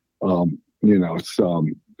 it's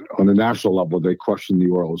on the national level they question the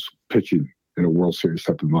Orioles pitching in a World Series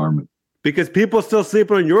type environment. Because people still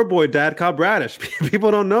sleeping on your boy, Dad, Kyle Bradish.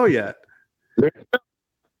 People don't know yet.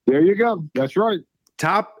 There you go. That's right.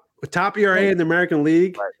 Top ERA in the American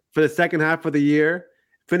League for the second half of the year.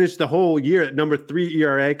 Finished the whole year at number 3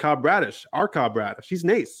 ERA. Kyle Bradish, our Kyle Bradish. He's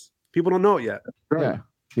an ace. People don't know it yet. Yeah,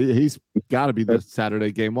 he's got to be the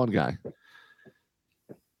Saturday Game 1 guy.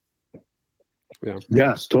 Yeah.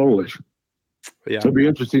 Yes, totally. Yeah, it'll be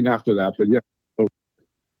interesting after that. But yeah. All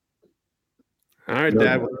right,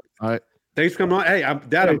 Dad. All right. Thanks for coming on. Hey,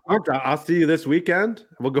 Dad, I'm pumped. I'll see you this weekend.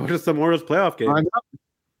 We'll go to some Orioles playoff games.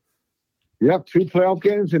 Yeah, 2 playoff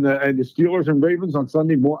games and the Steelers and Ravens on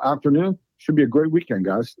Sunday afternoon. Should be a great weekend,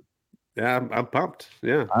 guys. Yeah, I'm pumped.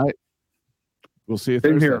 Yeah. All right. We'll see you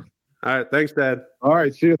Same Thursday. here. All right. Thanks, Dad. All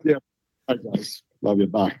right. See you. Yeah. All right, guys. Love you.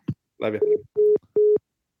 Bye. Love you.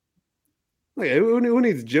 Like, who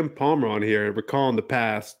needs Jim Palmer on here recalling the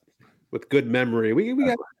past with good memory? We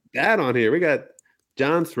got Dad on here. We got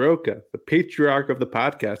John Soroka, the patriarch of the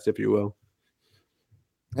podcast, if you will.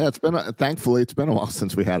 Yeah, thankfully it's been a while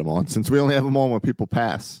since we had him on. Since we only have him on when people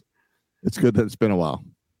pass, it's good that it's been a while.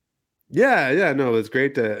 Yeah, no, it's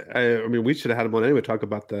great I mean, we should have had him on anyway. Talk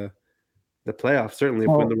about the playoffs. Certainly,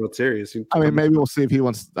 win the World Series. I mean, maybe we'll see if he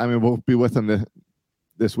wants. I mean, we'll be with him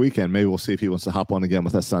this weekend. Maybe we'll see if he wants to hop on again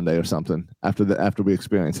with us Sunday or something after we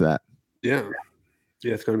experience that. Yeah,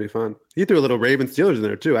 it's going to be fun. He threw a little Ravens Steelers in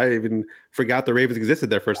there too. I even forgot the Ravens existed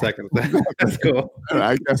there for a second. That's cool.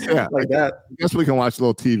 I guess like that. I guess we can watch a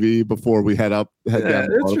little TV before we head down.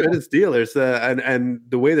 It's true. It's Steelers, and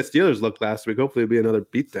the way the Steelers looked last week, hopefully, it'll be another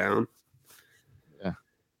beatdown. Yeah,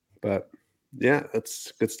 but yeah,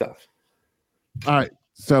 that's good stuff. All right,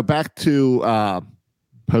 so back to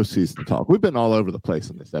postseason talk. We've been all over the place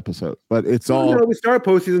in this episode, but it's all. We started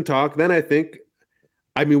postseason talk. Then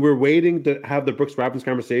I mean, we're waiting to have the Brooks Robinson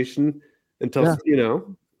conversation until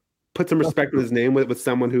put some respect on his name with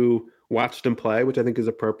someone who watched him play, which I think is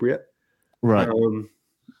appropriate. Right.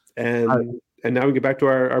 And now we get back to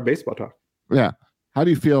our baseball talk. Yeah. How do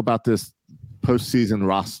you feel about this postseason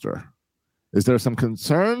roster? Is there some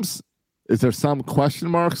concerns? Is there some question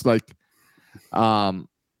marks? Like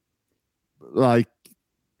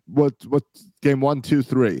what game 1, 2,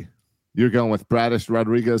 3? You're going with Bradish,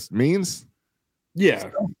 Rodriguez, Means? Yeah,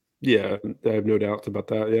 I have no doubts about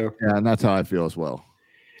that. Yeah, and that's how I feel as well.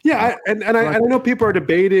 Yeah, I know people are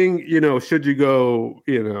debating. Should you go?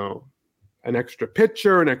 An extra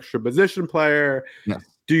pitcher, an extra position player. Yes.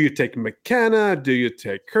 Do you take McKenna? Do you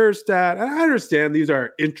take Kjerstad? I understand these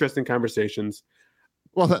are interesting conversations.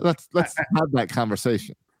 Well, let's have that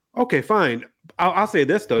conversation. Okay, fine. I'll say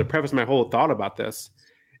this though to preface my whole thought about this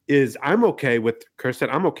is I'm okay with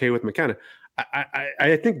Kjerstad. I'm okay with McKenna.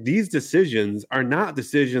 I think these decisions are not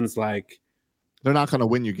decisions like they're not going to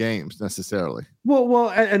win you games necessarily. Well,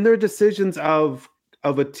 and they're decisions of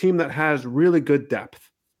a team that has really good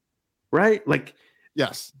depth, right? Like,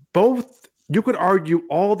 yes, both. You could argue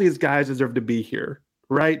all these guys deserve to be here,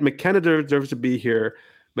 right? McKenna deserves to be here.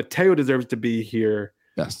 Mateo deserves to be here.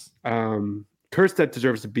 Yes. Kjerstad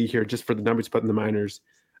deserves to be here just for the numbers put in the minors.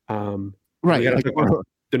 Right.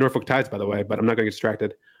 The Norfolk Tides, by the way, but I'm not going to get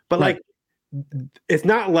distracted. But like, it's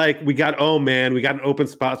not like we got an open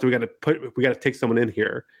spot, so we got to take someone in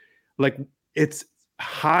here. Like, it's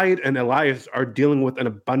Hyde and Elias are dealing with an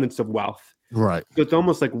abundance of wealth. Right. So it's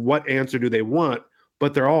almost like, what answer do they want?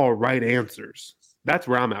 But they're all right answers. That's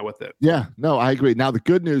where I'm at with it. Yeah, no, I agree. Now, the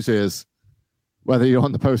good news is whether you're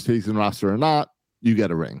on the postseason roster or not, you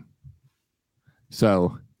get a ring.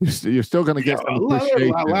 So you're still going to get some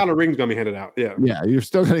appreciation. A lot of rings going to be handed out. Yeah. Yeah, you're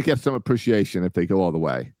still going to get some appreciation if they go all the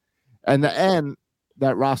way. And the end,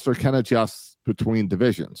 that roster can adjust between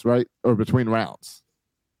divisions, right? Or between rounds.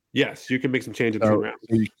 Yes, you can make some changes between rounds.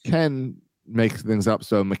 You can make things up.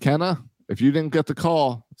 So McKenna, if you didn't get the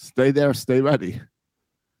call, stay there, stay ready.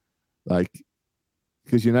 Like,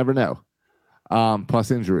 because you never know. Plus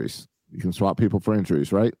injuries. You can swap people for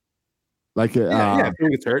injuries, right? Like, if he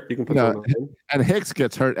gets hurt, you can put someone in. And Hicks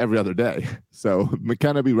gets hurt every other day. So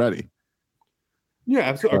McKenna, be ready. Yeah,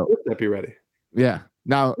 absolutely. So, be ready. Yeah.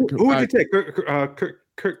 Now, who would you take?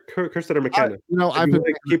 Kjerstad or McKenna? I've been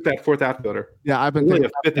keep that fourth outfielder. Yeah, I've been really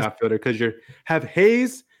a fifth outfielder because you have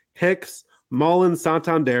Hayes, Hicks, Mullins,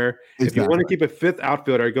 Santander. Exactly. If you want to keep a fifth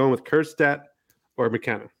outfielder, you're going with Kjerstad or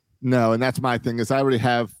McKenna. No, and that's my thing is I already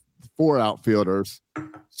have 4 outfielders,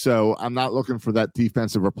 so I'm not looking for that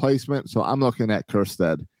defensive replacement. So I'm looking at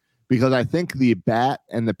Kjerstad because I think the bat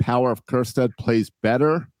and the power of Kjerstad plays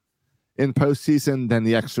better in postseason than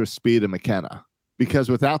the extra speed of McKenna. Because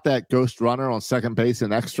without that ghost runner on second base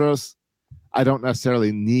and extras, I don't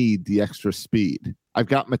necessarily need the extra speed. I've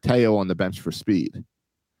got Mateo on the bench for speed,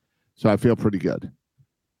 so I feel pretty good.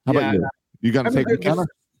 How about you? You gonna take McKenna?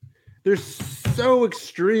 They're so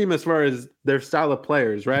extreme as far as their style of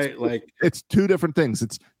players, right? It's two different things.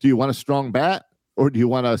 It's, do you want a strong bat or do you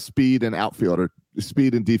want a speed and outfielder,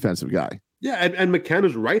 speed and defensive guy? Yeah, and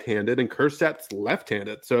McKenna's right-handed and Kerstad's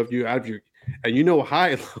left-handed. So if you have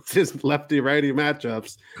High loves his lefty-righty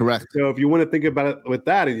matchups. Correct. So if you want to think about it with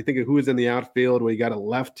that, and you think of who is in the outfield, where you got a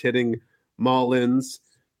left-hitting Mullins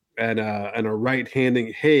and a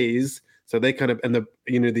right-handing Hayes. So they kind of, and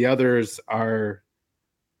the others are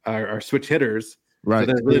switch hitters. Right. So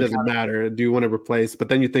then it really doesn't matter. Do you want to replace? But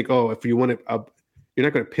then you think, if you want to, you're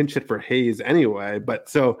not going to pinch hit for Hayes anyway. But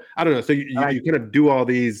so I don't know. So you kind of do all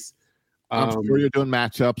these. I'm sure you're doing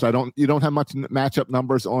matchups. You don't have much matchup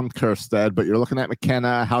numbers on Kjerstad, but you're looking at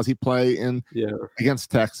McKenna. How's he play against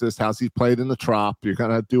Texas? How's he played in the Trop? You're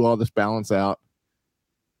gonna do all this balance out.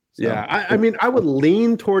 So, yeah, I mean, I would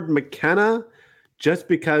lean toward McKenna just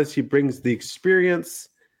because he brings the experience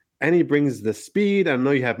and he brings the speed. I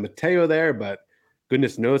know you have Mateo there, but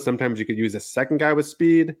goodness knows sometimes you could use a second guy with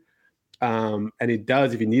speed. And he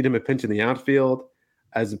does if you need him a pinch in the outfield,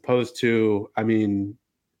 as opposed to, I mean.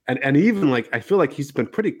 And even I feel like he's been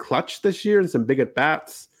pretty clutch this year in some big at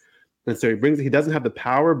bats. And so he doesn't have the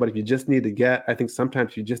power, but if you just need to get, I think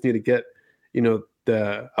sometimes you just need to get,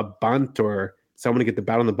 a bunt or someone to get the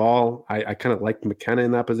bat on the ball. I kind of like McKenna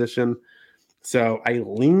in that position. So I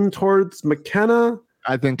lean towards McKenna.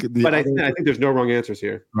 I think I think there's no wrong answers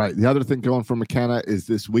here. Right. The other thing going for McKenna is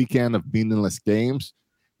this weekend of meaningless games.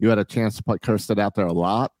 You had a chance to put Kjerstad out there a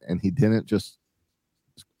lot, and he didn't just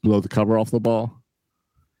blow the cover off the ball.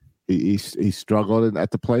 He struggled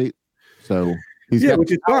at the plate, so which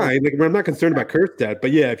is fine. I'm not concerned about Kjerstad,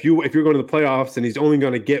 but yeah, if you're going to the playoffs and he's only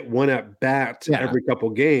going to get one at bat every couple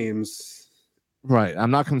games, right? I'm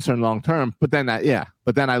not concerned long term, but then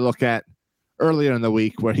I look at earlier in the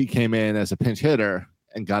week where he came in as a pinch hitter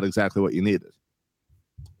and got exactly what you needed.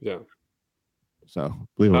 Yeah. So I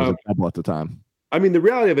believe it was a double at the time. I mean, the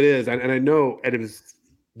reality of it is, and I know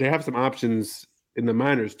they have some options in the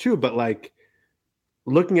minors too, but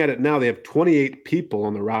looking at it now, they have 28 people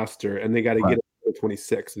on the roster, and they got to get it to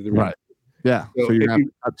 26. Right. Yeah. So you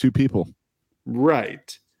have two people.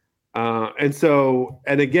 Right. And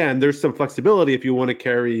again, there's some flexibility if you want to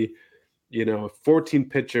carry, 14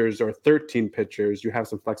 pitchers or 13 pitchers. You have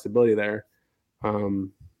some flexibility there.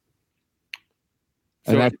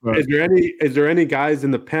 Is there any guys in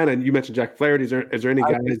the pen? And you mentioned Jack Flaherty. Is there any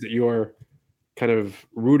guys that you're kind of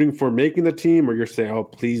rooting for making the team, or you're saying, oh,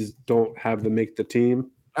 please don't have them make the team?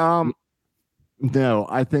 No,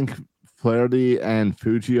 I think Flaherty and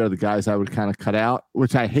Fuji are the guys I would kind of cut out,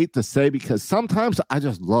 which I hate to say because sometimes I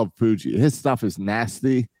just love Fuji. His stuff is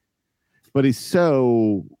nasty, but he's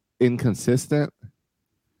so inconsistent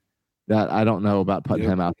that I don't know about putting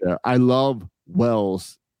him out there. I love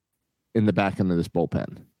Wells in the back end of this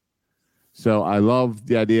bullpen. So I love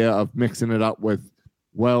the idea of mixing it up with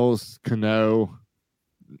Wells, Cano,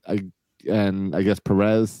 and I guess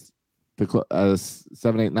Perez as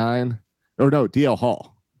 7, 8, 9. Or no, DL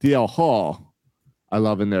Hall. DL Hall I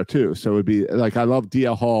love in there too. So it would be I love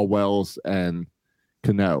DL Hall, Wells, and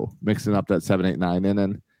Cano mixing up that 7, 8, 9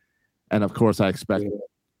 inning. And of course I expect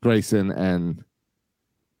Grayson and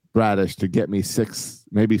Bradish to get me 6,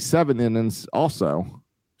 maybe 7 innings also.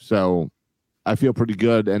 So I feel pretty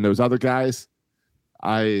good. And those other guys,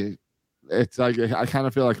 I kind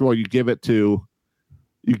of feel like, well, you give it to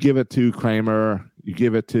Kramer,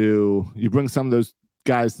 you bring some of those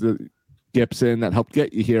guys, the Gibson that helped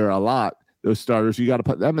get you here a lot, those starters, you got to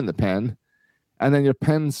put them in the pen, and then your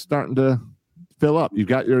pen's starting to fill up. You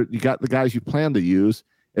got the guys you plan to use.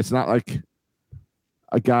 It's not like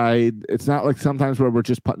it's not like sometimes where we're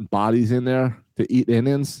just putting bodies in there to eat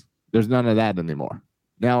innings. There's none of that anymore.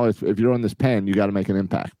 Now, if you're on this pen, you got to make an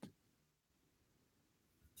impact.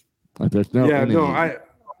 There's no. Yeah, no, I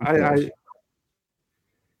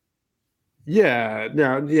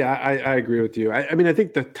agree with you. I mean, I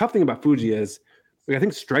think the tough thing about Fuji is, I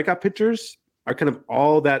think strikeout pitchers are kind of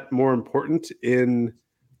all that more important in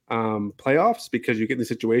playoffs, because you get in these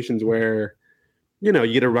situations where, you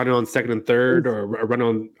get a run on second and third, or a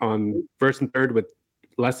run on first and third with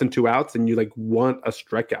less than 2 outs, and you want a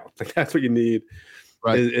strikeout. That's what you need,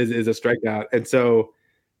 right? Is a strikeout. And so,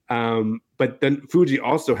 but then Fuji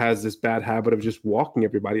also has this bad habit of just walking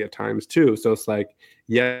everybody at times too. So it's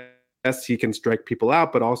yes, he can strike people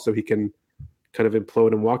out, but also he can kind of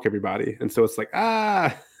implode and walk everybody. And so it's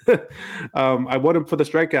I want him for the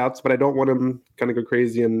strikeouts, but I don't want him kind of go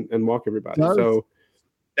crazy and walk everybody. So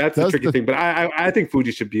that's the tricky thing. But I think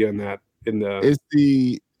Fuji should be on that. Is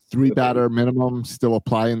the 3 batter minimum still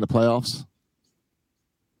apply in the playoffs?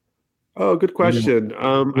 Oh, good question.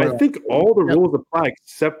 I think all the rules apply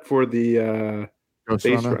except for the Ghost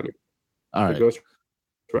base runner? running. All The right. ghost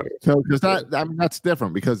running. So, because that's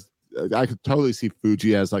different because I could totally see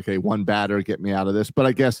Fuji as like a one batter, get me out of this. But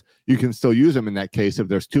I guess you can still use him in that case. If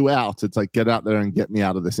there's 2 outs, it's like, get out there and get me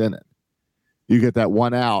out of this inning. You get that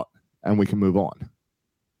 1 out and we can move on.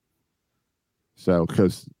 So,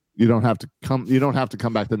 because you don't have to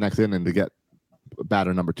come back the next inning to get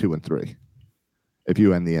batter number 2 and 3 if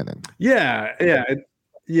you end the inning. Yeah.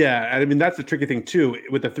 I mean, that's the tricky thing too.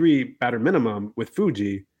 With the 3 batter minimum with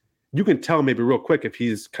Fuji, you can tell maybe real quick if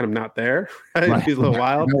he's kind of not there. Right? If he's a little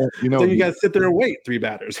wild. Then you got to sit there and wait 3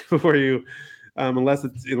 batters before you, unless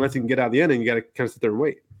you can get out of the inning, you got to kind of sit there and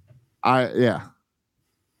wait. Yep.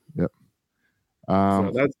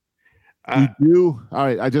 So that's. You do all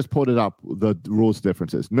right. I just pulled it up. The rules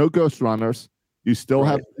differences. No ghost runners. You still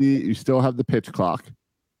have the pitch clock,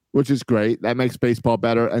 which is great. That makes baseball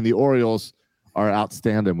better. And the Orioles are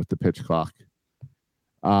outstanding with the pitch clock.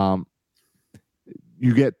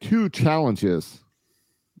 You get 2 challenges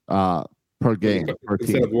per game per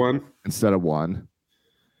team instead of one.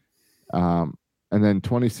 And then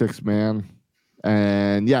 26 man,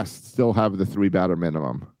 and yes, still have the 3 batter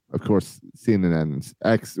minimum. Of course, seeing an ends,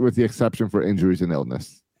 with the exception for injuries and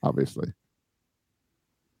illness, obviously.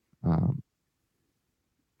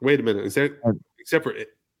 Wait a minute. Is there except for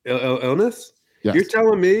illness? Yes. You're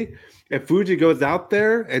telling me if Fuji goes out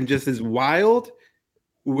there and just is wild,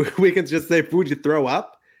 we can just say Fuji throw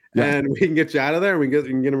up, and we can get you out of there, and we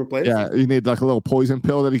can get him replaced? Yeah, you need like a little poison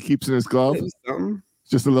pill that he keeps in his glove. Something.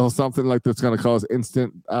 Just a little something like that's going to cause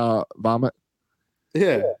instant vomit.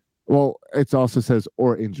 Yeah. Well, it also says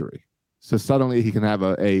or injury. So suddenly he can have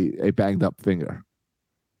a banged up finger.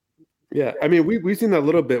 Yeah. I mean, we've seen that a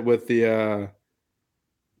little bit with the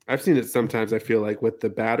I've seen it sometimes, I feel like, with the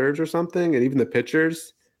batters or something, and even the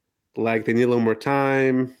pitchers, like they need a little more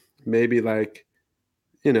time. Maybe like,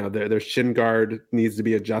 their shin guard needs to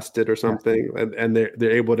be adjusted or something, and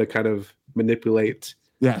they're able to kind of manipulate.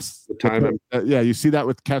 Yes. The time. You see that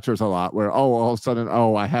with catchers a lot where, all of a sudden,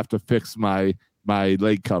 I have to fix my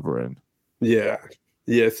leg covering. Yeah.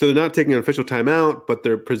 Yeah. So they're not taking an official timeout, but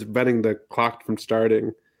they're preventing the clock from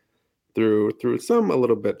starting through a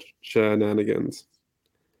little bit shenanigans.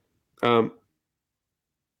 I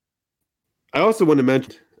also want to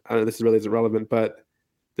mention, this really isn't relevant, but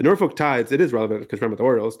the Norfolk Tides, it is relevant because we're with the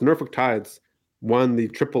Orioles. The Norfolk Tides won the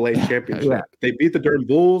AAA championship. Yeah. They beat the Durham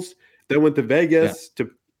Bulls. They went to Vegas to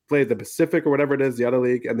play the Pacific or whatever it is, the other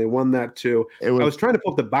league, and they won that too. I was trying to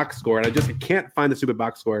pull up the box score, and I can't find the stupid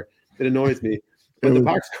box score. It annoys me. But the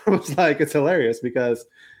box score was like, it's hilarious because,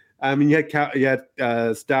 I mean, you had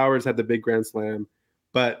Stowers had the big grand slam,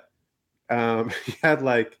 but you had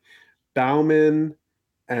like Bauman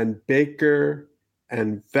and Baker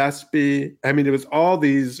and Vespi. I mean, it was all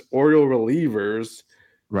these Oriole relievers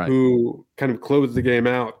who kind of closed the game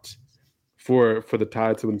out for the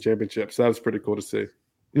Tide to win the championship. So that was pretty cool to see.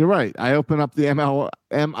 You're right. I open up the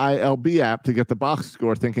MILB app to get the box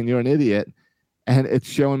score thinking you're an idiot, and it's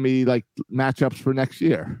showing me like matchups for next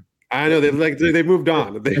year. I know they moved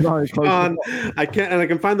on. They moved on. I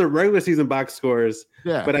can find the regular season box scores,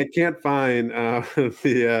 but I can't find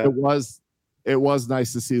the. It was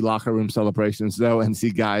nice to see locker room celebrations though, and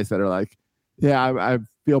see guys that are like, I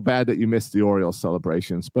feel bad that you missed the Orioles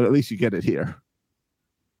celebrations, but at least you get it here.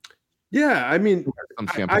 Yeah, I mean,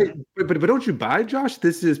 but don't you buy, Josh?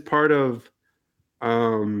 This is part of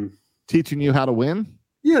teaching you how to win.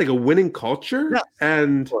 Yeah, like a winning culture, yes.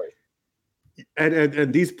 and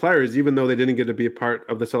these players, even though they didn't get to be a part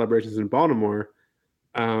of the celebrations in Baltimore,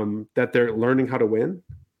 that they're learning how to win.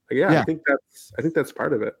 I think that's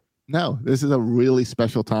part of it. No, this is a really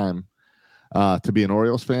special time to be an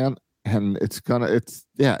Orioles fan, and it's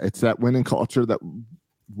that winning culture that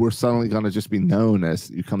we're suddenly going to just be known as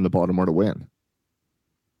you come to Baltimore to win.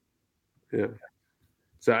 Yeah.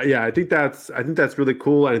 So I think that's really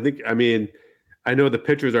cool. I know the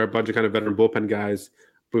pitchers are a bunch of kind of veteran bullpen guys,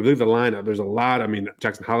 but if we look at the lineup, there's a lot. I mean,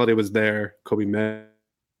 Jackson Holliday was there, Kobe May.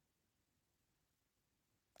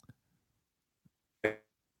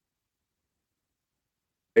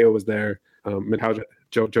 Was there,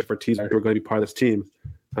 Joe Fertiz, who are going to be part of this team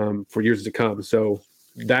for years to come. So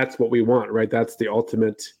that's what we want, right? That's the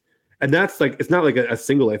ultimate, and that's like, it's not like a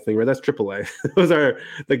single A thing, right? That's AAA. Those are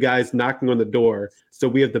the guys knocking on the door. So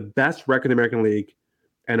we have the best record in the American League,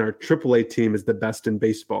 and our AAA team is the best in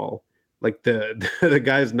baseball. Like the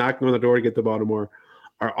guys knocking on the door to get to Baltimore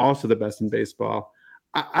are also the best in baseball.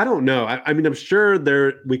 I don't know. I mean, I'm sure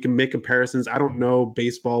we can make comparisons. I don't know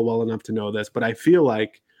baseball well enough to know this, but I feel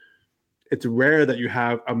like it's rare that you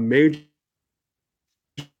have a major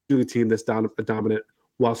league team that's dominant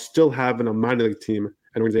while still having a minor league team,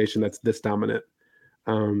 an organization that's this dominant.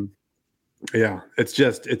 Yeah,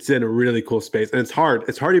 it's in a really cool space, and it's hard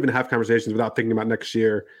even to have conversations without thinking about next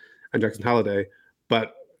year and Jackson Holliday.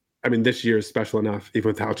 But I mean, this year is special enough even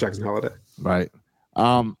without Jackson Holliday. Right.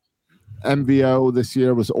 MVO this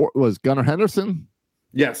year was Gunnar Henderson.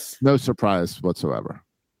 Yes. No surprise whatsoever.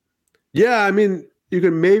 Yeah, I mean, you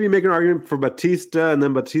can maybe make an argument for Batista, and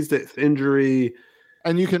then Batista's injury.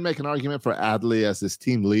 And you can make an argument for Adley as this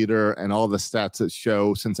team leader and all the stats that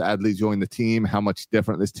show since Adley joined the team how much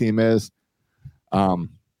different this team is.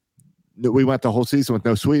 We went the whole season with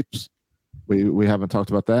no sweeps. We haven't talked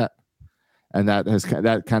about that, and that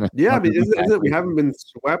kind of I mean, isn't it we haven't been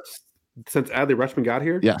swept since Adley Rutschman got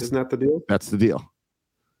here? Yes, isn't that the deal? That's the deal.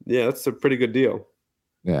 Yeah, that's a pretty good deal.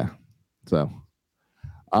 Yeah. So,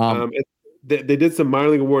 they did some minor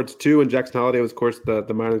league awards too, and Jackson Holliday was, of course, the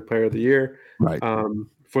minor league player of the year, right?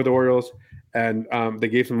 For the Orioles, and they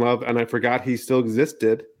gave some love. And I forgot he still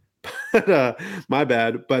existed, but my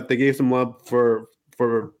bad. But they gave some love for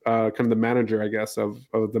kind of the manager, I guess, of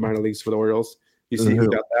the minor leagues for the Orioles. You see who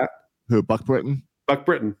got that? Who? Buck Britton. Buck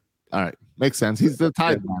Britton. All right, makes sense. He's the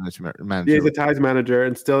Ties manager. Yeah, he's the Ties manager,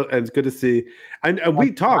 and it's good to see. And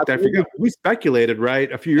we talked. I forgot. We speculated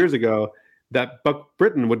a few years ago that Buck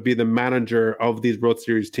Britton would be the manager of these World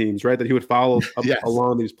Series teams, right? That he would follow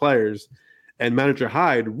along these players. And Manager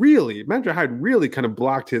Hyde really kind of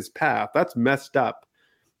blocked his path. That's messed up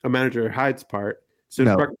on Manager Hyde's part. So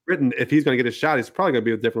Buck Britton, if he's going to get a shot, he's probably going to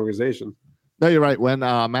be with a different organization. No, you're right. When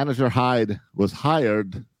Manager Hyde was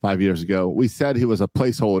hired 5 years ago, we said he was a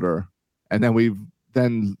placeholder, and then we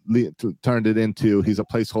turned it into he's a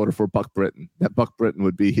placeholder for Buck Britton. That Buck Britton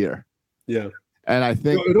would be here. Yeah. And I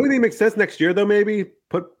think don't you think it makes sense next year though? Maybe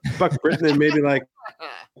put Buck Britton in maybe like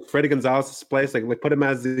Freddie Gonzalez's place, like put him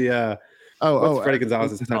as the Freddie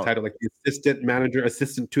Gonzalez is title, like the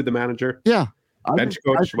assistant to the manager. Yeah, bench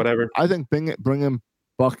coach, whatever. I think bringing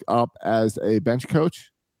Buck up as a bench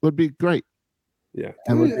coach would be great. Yeah,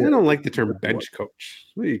 and I don't like the term bench coach.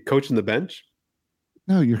 What, are you coaching the bench?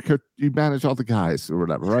 No, you manage all the guys or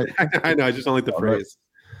whatever, right? I know. I just don't like the phrase.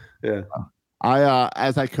 Yeah.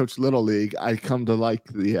 As I coach Little League, I come to like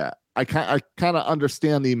I kind of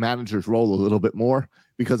understand the manager's role a little bit more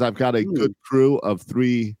because I've got a good crew of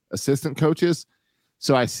 3 assistant coaches.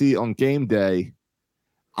 So I see on game day,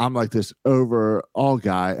 I'm like this overall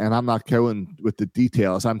guy, and I'm not going with the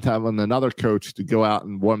details. I'm telling another coach to go out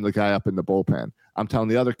and warm the guy up in the bullpen. I'm telling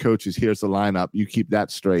the other coaches, here's the lineup. You keep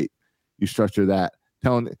that straight. You structure that.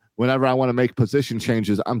 Whenever I want to make position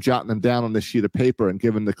changes, I'm jotting them down on this sheet of paper and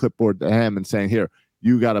giving the clipboard to him and saying, "Here,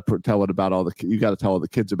 you got to tell all the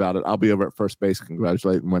kids about it. I'll be over at first base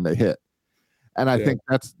congratulating when they hit." And I think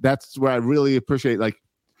that's where I really appreciate like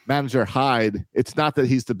Manager Hyde. It's not that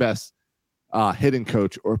he's the best hitting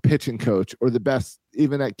coach or pitching coach or the best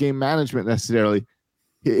even at game management necessarily.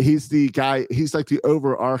 He's the guy. He's like the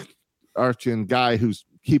overarching guy who's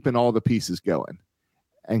keeping all the pieces going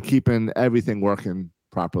and keeping everything working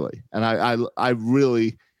properly. And I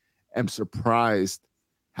really am surprised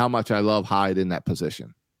how much I love Hyde in that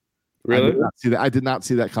position. Really? I did not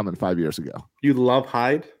see that coming 5 years ago. You love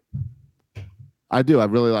Hyde? I do. I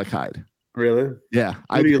really like Hyde. Really? Yeah.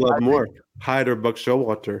 Who do you love more, Hyde or Buck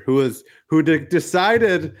Showalter? Who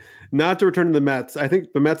decided not to return to the Mets? I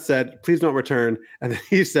think the Mets said, "Please don't return," and then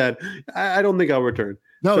he said, "I don't think I'll return."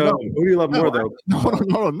 No. Who do you love more, though?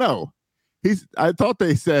 No. I thought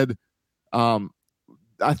they said.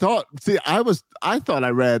 I thought I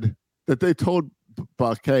read that they told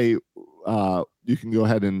Buck, "Hey, you can go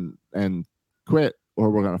ahead and quit, or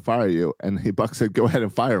we're going to fire you." And Buck said, "Go ahead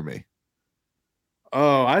and fire me."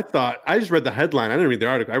 Oh, I just read the headline. I didn't read the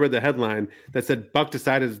article. I read the headline that said Buck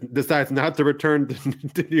decides not to return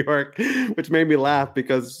to New York, which made me laugh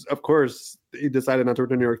because, of course, he decided not to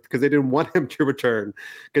return to New York because they didn't want him to return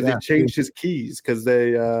because they changed his keys because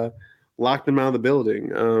they locked him out of the building.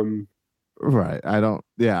 Right.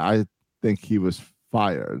 I think he was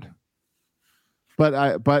fired.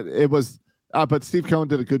 But it was. But Steve Cohen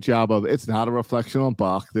did a good job of it's not a reflection on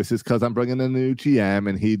Buck. This is because I'm bringing in a new GM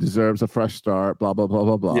and he deserves a fresh start, blah, blah, blah,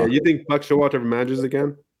 blah, blah. Yeah, you think Buck Showalter manages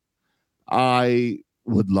again? I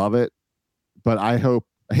would love it, but I hope.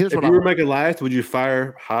 If you were Mike Elias, would you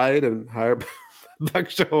fire Hyde and hire Buck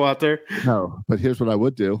Showalter? No, but here's what I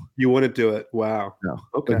would do. You wouldn't do it? Wow. No.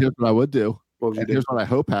 Okay. But here's what I would do. What would you do? Here's what I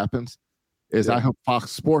hope happens is I hope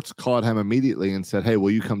Fox Sports called him immediately and said, "Hey,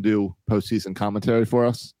 will you come do postseason commentary for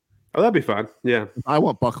us?" Oh, that'd be fun. Yeah. I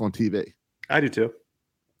want Buck on TV. I do too.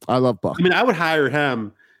 I love Buck. I mean, I would hire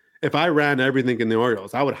him if I ran everything in the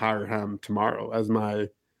Orioles. I would hire him tomorrow as my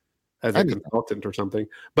as a consultant or something.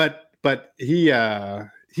 But he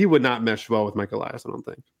would not mesh well with Mike Elias, I don't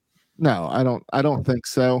think. No, I don't think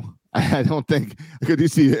so. I don't think. Could you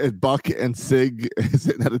see Buck and Sig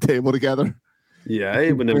sitting at a table together? Yeah,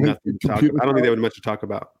 they wouldn't have nothing to talk about. I don't think they would have much to talk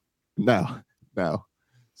about. No.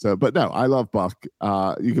 So, but no, I love Buck.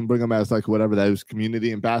 You can bring him as like whatever those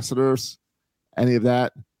community ambassadors, any of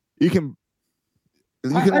that. You can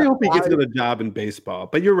I hope he gets another job in baseball.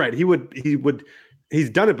 But you're right. He would. He's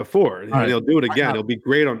done it before. And he'll do it again. He'll be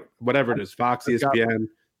great on whatever it is, Fox, ESPN.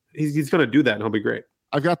 He's going to do that, and he'll be great.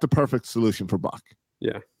 I've got the perfect solution for Buck.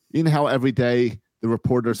 Yeah. You know how every day the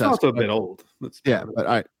reporters ask also a bit old. Yeah, but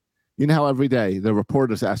all right. You know how every day the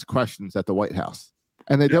reporters ask questions at the White House,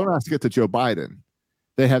 and they don't ask it to Joe Biden.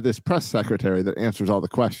 They have this press secretary that answers all the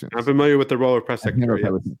questions. I'm familiar with the role of press secretary.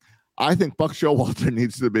 I think Buck Showalter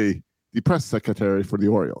needs to be the press secretary for the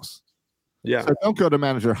Orioles. Yeah. So don't go to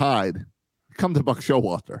manager Hyde. Come to Buck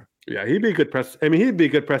Showalter. Yeah, he'd be a good press. I mean, he'd be a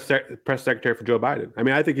good press secretary for Joe Biden. I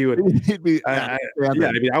mean, I think he would. He'd be. I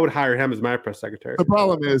would hire him as my press secretary. The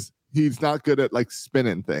problem is he's not good at like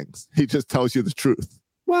spinning things. He just tells you the truth.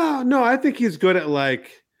 Well, no, I think he's good at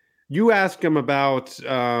like you ask him about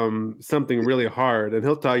something really hard, and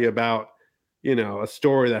he'll tell you about a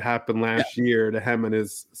story that happened last year to him and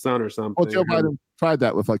his son or something. Well, Joe Biden tried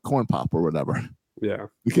that with like Corn Pop or whatever. Yeah,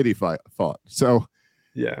 the kid he fought. So.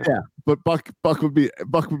 Yeah. But Buck would be.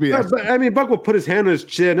 But, I mean, Buck will put his hand on his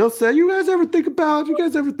chin. He'll say, "You guys ever think about this? You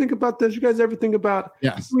guys ever think about?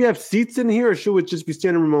 Yes. Do we have seats in here, or should we just be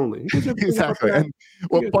standing room only?" Exactly. And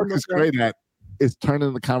what Buck is great at is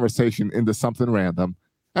turning the conversation into something random,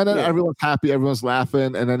 and then everyone's happy, everyone's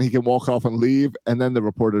laughing, and then he can walk off and leave, and then the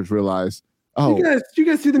reporters realize, "Oh, you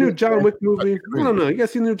guys see the new John Wick movie? I don't know. You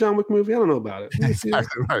guys see the new John Wick movie? I don't know about it."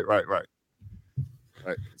 Exactly.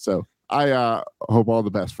 Right. So. I hope all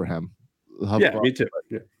the best for him. Me too.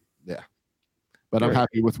 Yeah. But I'm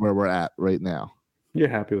happy with where we're at right now. You're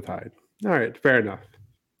happy with Hyde. All right, fair enough.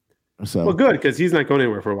 So well, good, because he's not going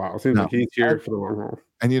anywhere for a while. It seems like he's here for the long haul.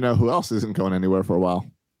 And you know who else isn't going anywhere for a while?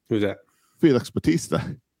 Who's that? Felix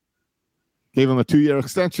Bautista. Gave him a 2-year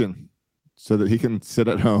extension so that he can sit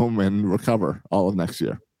at home and recover all of next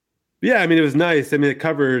year. Yeah, I mean, it was nice. I mean, it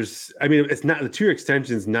covers. I mean, it's not the 2-year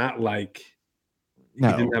extension is not like. He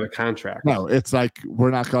didn't have a contract. No, it's like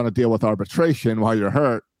we're not going to deal with arbitration while you're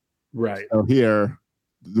hurt. Right. So here,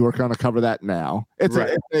 we're going to cover that now. It's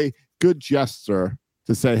a good gesture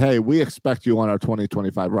to say, hey, we expect you on our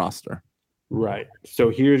 2025 roster. Right. So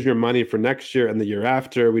here's your money for next year and the year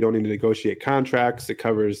after. We don't need to negotiate contracts. It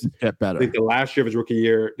covers get better. I think the last year of his rookie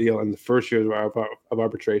year deal and the first year of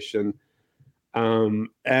arbitration.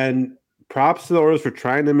 And props to the Orioles for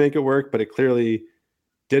trying to make it work, but it clearly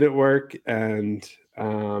didn't work. And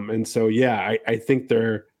so, I think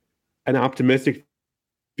they're an optimistic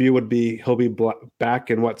view would be he'll be back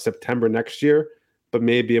in September next year, but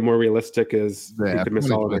maybe a more realistic is he could miss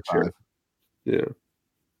all of next year. Yeah.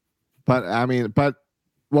 But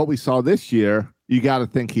what we saw this year, you got to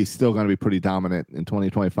think he's still going to be pretty dominant in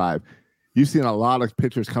 2025. You've seen a lot of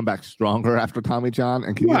pitchers come back stronger after Tommy John.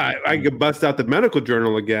 And I could bust out the medical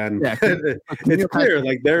journal again. Yeah, it's clear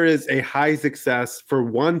like there is a high success for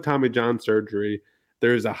one Tommy John surgery.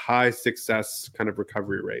 There's a high success kind of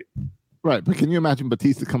recovery rate. Right. But can you imagine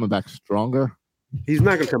Bautista coming back stronger? He's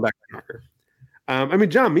not going to come back stronger. I mean,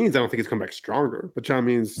 John Means, I don't think he's come back stronger, but John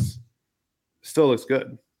Means still looks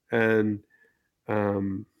good. And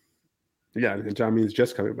and John Means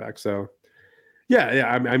just coming back. So,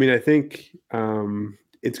 I mean, I think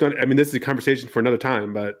it's going to, I mean, this is a conversation for another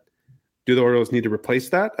time, but do the Orioles need to replace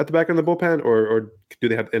that at the back end of the bullpen or do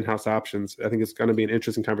they have in-house options? I think it's going to be an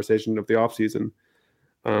interesting conversation of the offseason.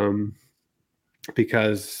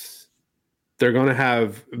 Because they're going to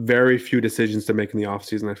have very few decisions to make in the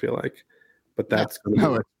offseason, I feel like. But that's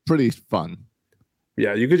it's pretty fun.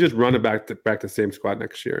 Yeah, you could just run it back to the same squad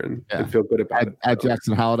next year and feel good about it. Add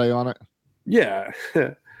Jackson Holiday on it. Yeah,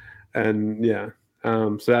 and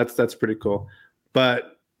so that's pretty cool.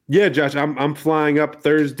 But yeah, Josh, I'm flying up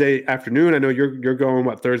Thursday afternoon. I know you're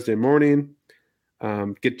going Thursday morning.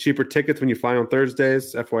 Get cheaper tickets when you fly on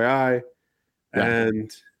Thursdays, FYI. Yeah. And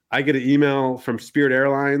I get an email from Spirit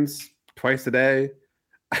Airlines twice a day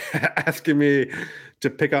asking me to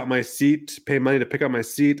pick out my seat, pay money to pick out my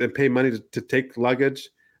seat, and pay money to take luggage.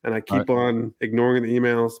 And I keep on ignoring the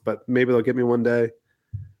emails, but maybe they'll get me one day.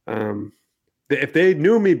 If they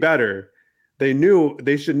knew me better,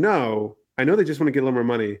 they should know. I know they just want to get a little more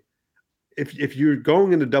money. If you're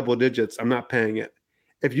going into double digits, I'm not paying it.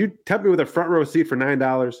 If you tempt me with a front row seat for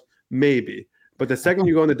 $9, maybe. But the second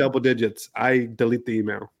you go into double digits, I delete the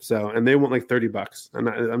email. So, and they want like $30.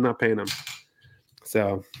 I'm not paying them.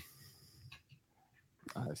 So,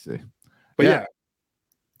 I see. But yeah,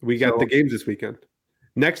 we got So- the games this weekend.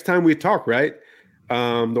 Next time we talk, right?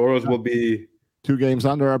 The Orioles will be 2 games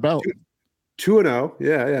under our belt. 2-0.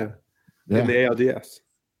 Yeah. Yeah, In the ALDS.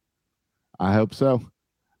 I hope so.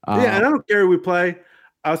 Yeah, and I don't care who we play.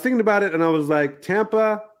 I was thinking about it, and I was like,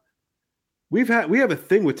 Tampa. We have a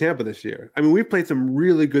thing with Tampa this year. I mean, we've played some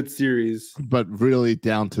really good series. But really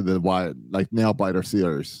down to the wire, like nail biter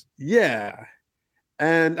series. Yeah,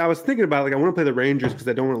 and I was thinking about like I want to play the Rangers because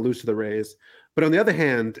I don't want to lose to the Rays. But on the other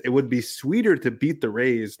hand, it would be sweeter to beat the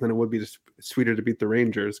Rays than it would be sweeter to beat the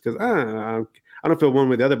Rangers because I don't feel one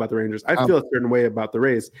way or the other about the Rangers. I feel a certain way about the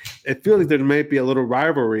Rays. It feels like there might be a little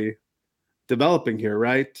rivalry developing here,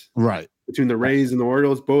 right? Right. Between the Rays and the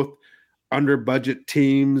Orioles, both under budget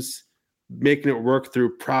teams, making it work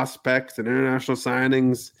through prospects and international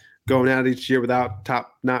signings, going out each year without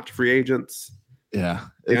top-notch free agents. Yeah.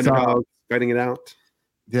 The It's underdogs fighting it out.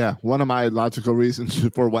 yeah. One of my logical reasons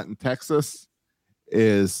for wanting Texas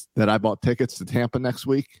is that I bought tickets to Tampa next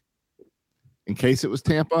week in case it was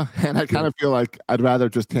Tampa. And I kind of feel like I'd rather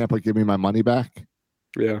just Tampa give me my money back.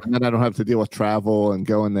 Yeah. And then I don't have to deal with travel and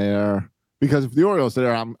going there. Because if the Orioles are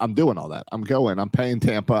there, I'm doing all that. I'm paying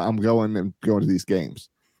Tampa. I'm going to these games.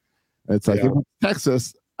 It's like Yeah. if it's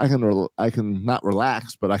Texas, I can not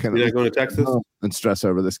relax, but I can You're not going to Texas? and stress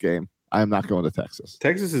over this game. I am not going to Texas.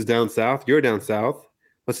 Texas is down south. You're down south.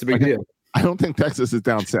 What's the big Okay. deal? I don't think Texas is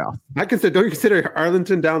down south. Don't you consider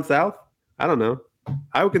Arlington down south? I don't know.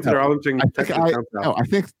 I would consider Arlington Texas down south. No,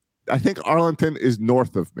 I think Arlington is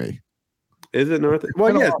north of me. Is it north?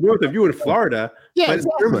 Well, yes, north of you in Florida. Yeah, But in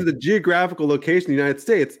terms of the geographical location of the United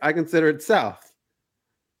States, I consider it south.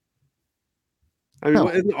 I mean, No,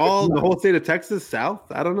 isn't the whole state of Texas south?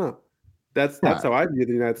 I don't know. That's how I view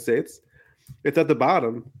the United States. It's at the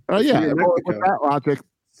bottom. Oh It's yeah, near well, with Mexico. that logic,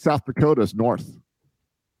 South Dakota is north.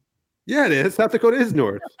 Yeah, it is. South Dakota is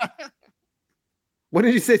north. What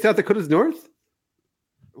did you say? South Dakota is north?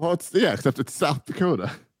 Well, except it's South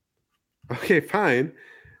Dakota. Okay, fine.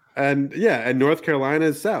 And North Carolina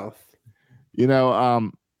is south. You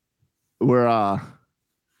know,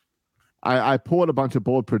 I pulled a bunch of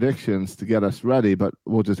bold predictions to get us ready, but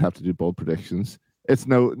we'll just have to do bold predictions. It's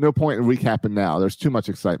no point in recapping now. There's too much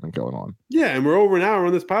excitement going on. Yeah, and we're over an hour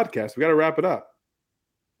on this podcast. We got to wrap it up.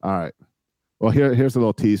 All right. Well, here's a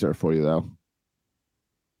little teaser for you, though.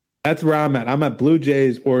 That's where I'm at. I'm at Blue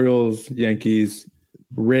Jays, Orioles, Yankees,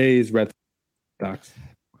 Rays, Red Sox.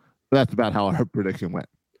 That's about how our prediction went.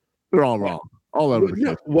 They're all wrong. All over the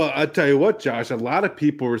place. Well, I tell you what, Josh, a lot of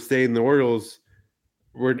people were saying the Orioles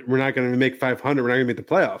we're not going to make 500. We're not going to make the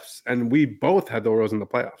playoffs. And we both had the Orioles in the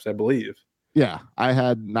playoffs, I believe. Yeah, I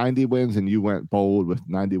had 90 wins, and you went bold with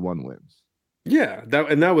 91 wins. Yeah,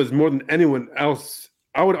 that was more than anyone else.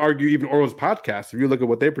 I would argue even Orioles podcast, if you look at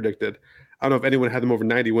what they predicted. I don't know if anyone had them over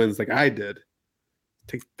 90 wins like I did.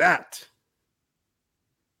 Take that.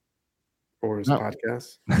 Orioles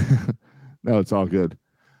podcast. No, it's all good.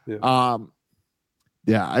 Yeah.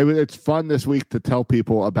 It's fun this week to tell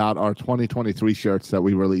people about our 2023 shirts that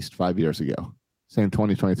we released 5 years ago. Same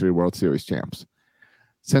 2023 World Series champs.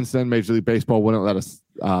 Since then, Major League Baseball wouldn't let us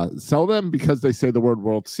sell them because they say the word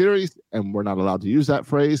World Series, and we're not allowed to use that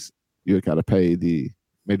phrase. You got to pay the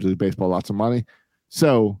Major League Baseball lots of money.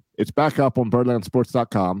 So it's back up on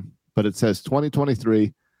birdlandsports.com, but it says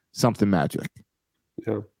 2023 something magic.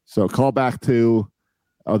 Yeah. So call back to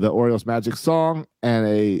the Orioles Magic song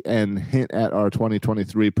and hint at our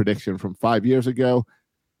 2023 prediction from 5 years ago.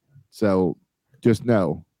 So just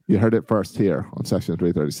know you heard it first here on Section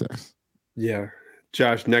 336. Yeah.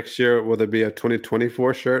 Josh, next year, will there be a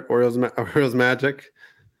 2024 shirt, Orioles Magic?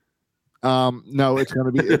 No, it's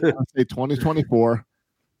going to say 2024.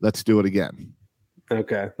 Let's do it again.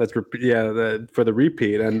 Okay. Let's for the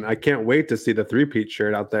repeat. And I can't wait to see the three-peat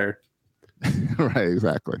shirt out there. Right,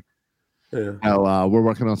 exactly. Yeah. Now, we're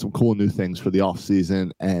working on some cool new things for the off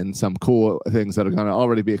season and some cool things that are going to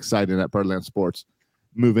already be exciting at Birdland Sports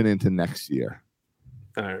moving into next year.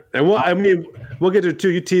 All right. And we'll get to it too.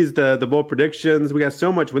 You teased the bold predictions. We got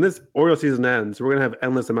so much. When this Oriole season ends, we're going to have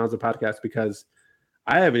endless amounts of podcasts because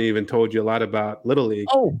I haven't even told you a lot about Little League.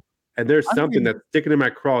 Oh, and there's something that's sticking in my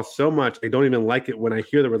craw so much. I don't even like it when I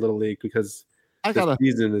hear the word Little League because the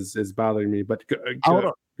season is bothering me. But go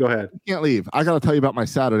ahead. You can't leave. I got to tell you about my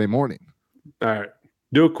Saturday morning. All right.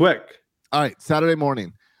 Do it quick. All right. Saturday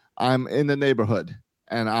morning. I'm in the neighborhood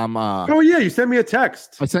and I'm oh yeah, you sent me a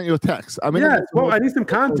text. I sent you a text. I need some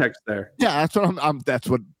context there. Yeah, that's what that's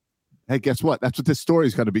what hey, guess what? That's what this story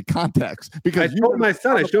is going to be, context. Because I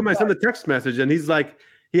showed my son the text message and he's like,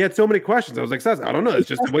 he had so many questions. I was like, I don't know. It's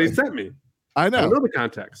just what he sent me. I know. I don't know the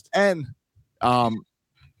context. And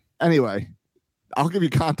anyway, I'll give you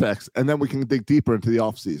context, and then we can dig deeper into the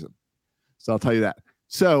off season. So I'll tell you that.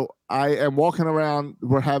 So I am walking around.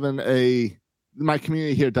 We're having my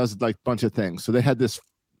community here does like a bunch of things. So they had this,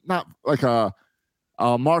 not like a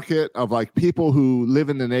market of like people who live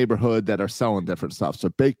in the neighborhood that are selling different stuff. So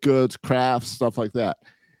baked goods, crafts, stuff like that.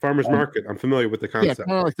 Farmers market. I'm familiar with the concept. Yeah,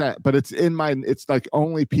 kind of like that. But it's like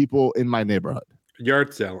only people in my neighborhood.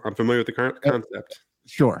 Yard sale. I'm familiar with the concept.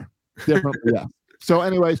 Sure. Different, yeah. So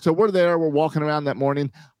anyway, so we're there. We're walking around that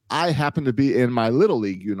morning. I happen to be in my Little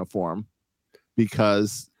League uniform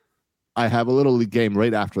because I have a Little League game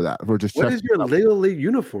right after that. We're just What is your Little League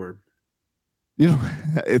uniform?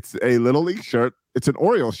 It's a Little League shirt. It's an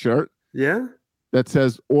Orioles shirt. Yeah. That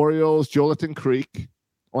says Orioles Joliton Creek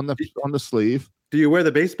on the sleeve. Do you wear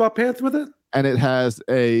the baseball pants with it? And it has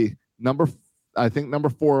a number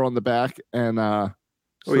 4 on the back. And or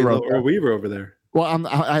Weaver over there. Well,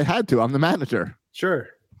 I had to. I'm the manager. Sure.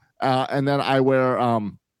 And then I wear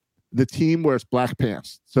the team wears black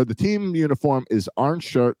pants. So the team uniform is orange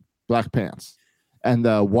shirt, black pants, and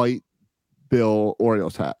the white bill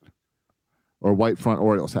Orioles hat or white front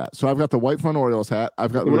Orioles hat. So I've got the white front Orioles hat.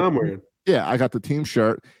 I've got what I'm wearing. Yeah, I got the team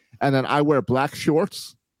shirt, and then I wear black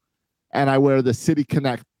shorts, and I wear the City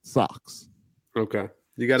Connect socks. Okay.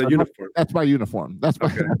 You got a uniform. That's my uniform.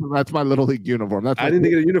 That's my Little League uniform. I didn't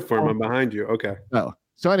get a uniform. I'm behind you. Okay. No.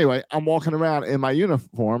 So anyway, I'm walking around in my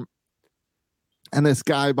uniform, and this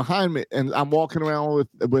guy behind me, and I'm walking around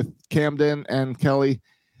with Camden and Kelly,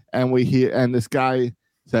 and this guy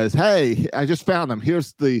says, "Hey, I just found him.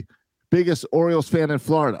 Here's the biggest Orioles fan in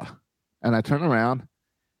Florida." And I turn around,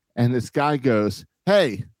 and this guy goes,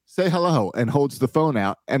 "Hey, say hello," and holds the phone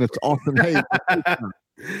out, and it's Austin Hayes.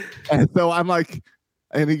 And so I'm like,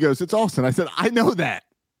 and he goes, "It's Austin." I said, "I know that."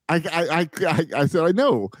 I said, "I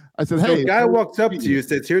know." I said, "Hey." So a guy walks up to you,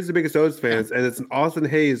 says, "Here's the biggest O's fans," and it's an Austin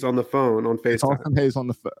Hayes on the phone on FaceTime. Austin Hayes on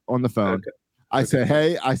the phone. Okay. I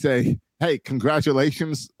say, "Hey,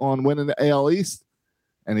 congratulations on winning the AL East."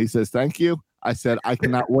 And he says, "Thank you." I said, "I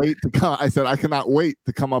cannot wait to come." I said, "I cannot wait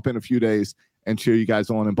to come up in a few days and cheer you guys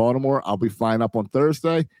on in Baltimore. I'll be flying up on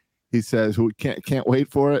Thursday." He says, "We can't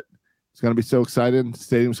wait for it. It's going to be so exciting. The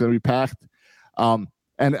stadium's going to be packed."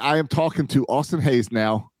 And I am talking to Austin Hayes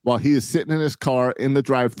now while he is sitting in his car in the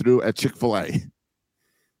drive-thru at Chick-fil-A.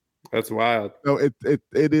 That's wild. So it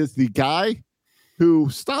is the guy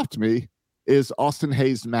who stopped me is Austin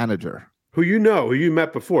Hayes' manager. Who you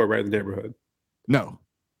met before, right in the neighborhood? No,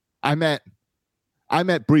 I met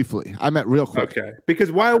briefly. I met real quick. Okay,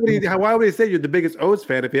 because why would he say you're the biggest O's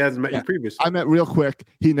fan if he hasn't met you previously? I met real quick.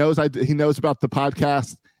 He knows about the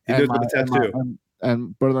podcast. He knows about the tattoo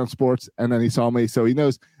and Birdland Sports, and then he saw me, so he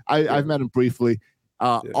knows. I've met him briefly.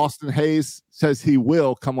 Austin Hayes says he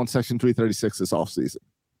will come on Section 336 this offseason.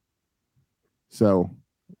 So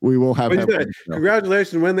we will have him.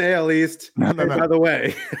 Congratulations, win the AL East. No. By the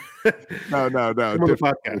way, no. Come on the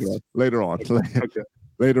podcast later on. Okay.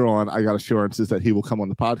 Later on, I got assurances that he will come on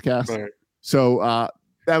the podcast. Right. So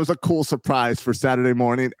that was a cool surprise for Saturday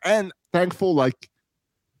morning, and thankful.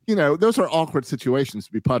 Those are awkward situations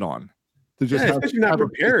to be put on. To just especially not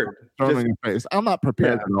prepared. Your face. I'm not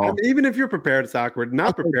prepared at all. I mean, even if you're prepared, it's awkward.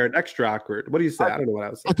 Not prepared, extra awkward. What do you say? I don't know what I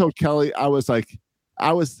was saying. I told Kelly, I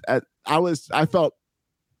felt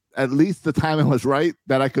at least the timing was right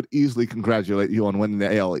that I could easily congratulate you on winning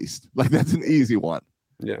the AL East. Like, that's an easy one.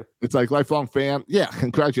 Yeah. It's like lifelong fan. Yeah,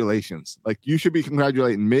 congratulations. Like, you should be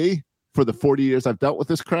congratulating me for the 40 years I've dealt with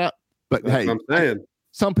this crap. But that's what I'm saying.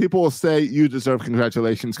 Some people will say you deserve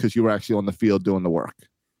congratulations because you were actually on the field doing the work.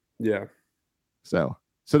 Yeah. So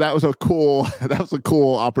that was a cool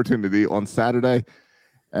opportunity on Saturday,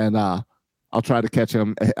 and I'll try to catch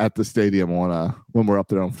him at the stadium when we're up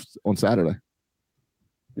there on Saturday.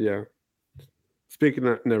 Yeah. Speaking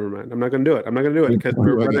of, never mind. I'm not going to do it because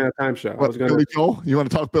we're running out of time. Show. Billy Joel? You want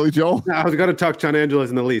to talk Billy Joel? No, I was going to talk John Angelos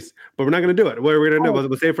in the least, but we're not going to do it. What are we going to do? We'll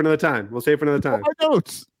save it for another time. My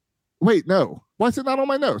notes. Wait, no. Why is it not on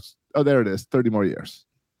my notes? Oh, there it is. 30 more years.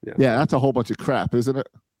 Yeah, that's a whole bunch of crap, isn't it?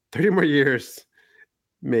 30 more years.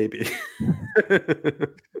 Maybe.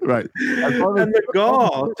 Right. And the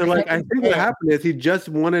gall to I think what happened is he just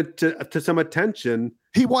wanted to some attention.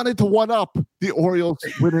 He wanted to one up the Orioles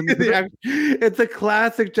winning. It's a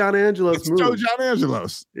classic John Angelos move. So John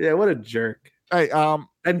Angelos. Yeah, what a jerk. Hey,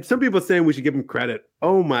 and some people saying we should give him credit.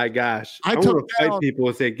 Oh my gosh. I want to fight people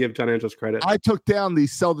who say give John Angelos credit. I took down the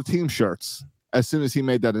sell the team shirts as soon as he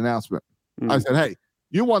made that announcement. I said, hey,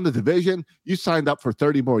 you won the division. You signed up for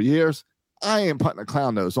 30 more years. I ain't putting a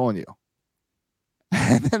clown nose on you.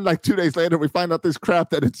 And then 2 days later, we find out this crap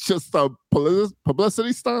that it's just a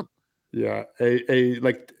publicity stunt. Yeah,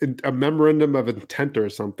 a memorandum of intent or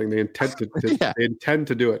something. They intend to they intend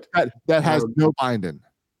to do it. That has no binding.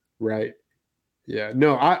 Right. Yeah.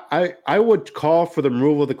 No, I would call for the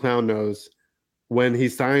removal of the clown nose when he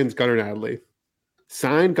signs Gunnar Adley.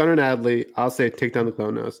 Sign Gunnar Adley, I'll say take down the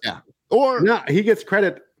clown nose. Yeah. Or he gets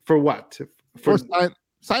credit for what? For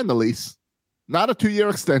sign the lease. Not a 2-year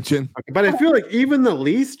extension. But I feel like even the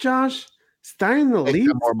lease, Josh, sign the lease.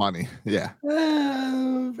 More money. Yeah.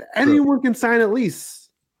 Anyone can sign a lease.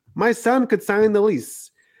 My son could sign the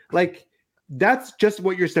lease. Like, that's just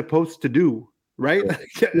what you're supposed to do, right?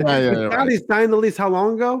 Yeah. He signed the lease how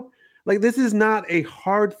long ago? Like, this is not a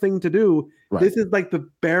hard thing to do. Right. This is like the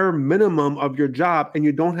bare minimum of your job, and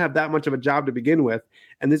you don't have that much of a job to begin with.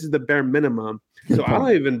 And this is the bare minimum. So I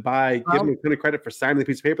don't even give them a ton of credit for signing the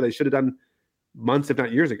piece of paper they should have done months, if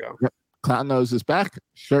not years ago. Clown Nose is back.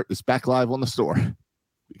 Shirt is back live on the store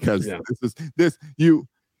because you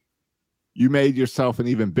made yourself an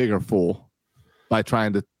even bigger fool by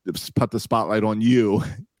trying to put the spotlight on you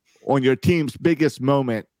on your team's biggest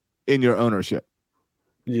moment in your ownership.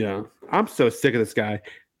 Yeah, I'm so sick of this guy,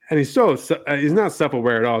 and he's not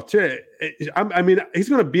self-aware at all. I mean, he's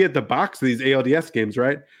going to be at the box of these ALDS games,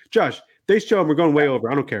 right? Josh, they show him. We're going way over.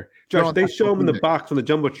 I don't care. Josh, they show him in the box on the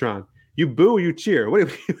Jumbotron. You boo, you cheer. What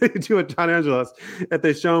do you do with John Angelos if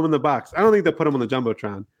they show him in the box? I don't think they'll put him on the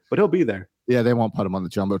Jumbotron, but he'll be there. Yeah, they won't put him on the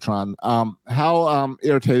Jumbotron. How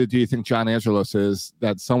irritated do you think John Angelos is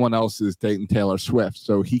that someone else is dating Taylor Swift,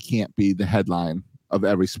 so he can't be the headline of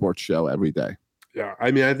every sports show every day? Yeah,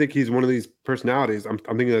 I mean, I think he's one of these personalities. I'm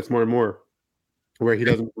thinking that's more and more where he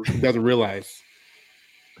doesn't realize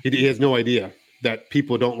he has no idea that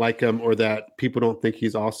people don't like him or that people don't think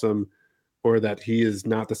he's awesome or that he is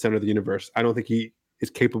not the center of the universe. I don't think he is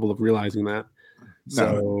capable of realizing that.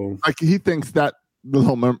 So, like, he thinks that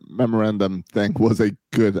little memorandum thing was a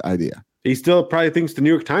good idea. He still probably thinks the New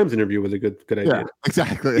York Times interview was a good idea. Yeah,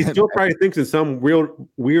 exactly. He still probably thinks in some real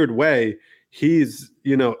weird way he's,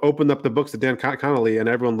 opened up the books to Dan Connolly and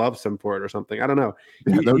everyone loves him for it or something. I don't know.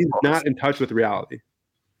 He's not in touch with reality.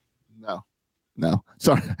 No.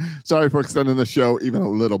 Sorry for extending the show even a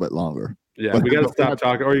little bit longer. Yeah, we got to stop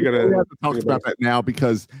talking. Or you're going to talk about that now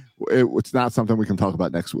because it's not something we can talk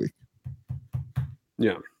about next week.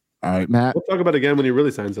 Yeah. All right, Matt. We'll talk about it again when he really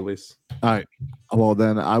signs the lease. All right. Well,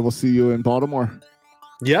 then I will see you in Baltimore.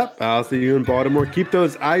 Yep, I'll see you in Baltimore. Keep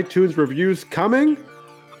those iTunes reviews coming.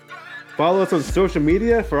 Follow us on social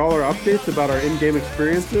media for all our updates about our in-game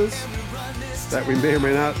experiences that we may or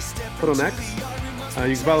may not put on X.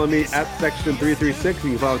 You can follow me at Section336.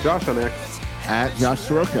 You can follow Josh on X. At Josh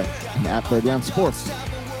Soroka and at Third Down Sports.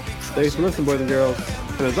 Thanks for listening, boys and girls.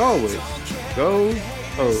 And as always, go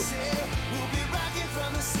O's.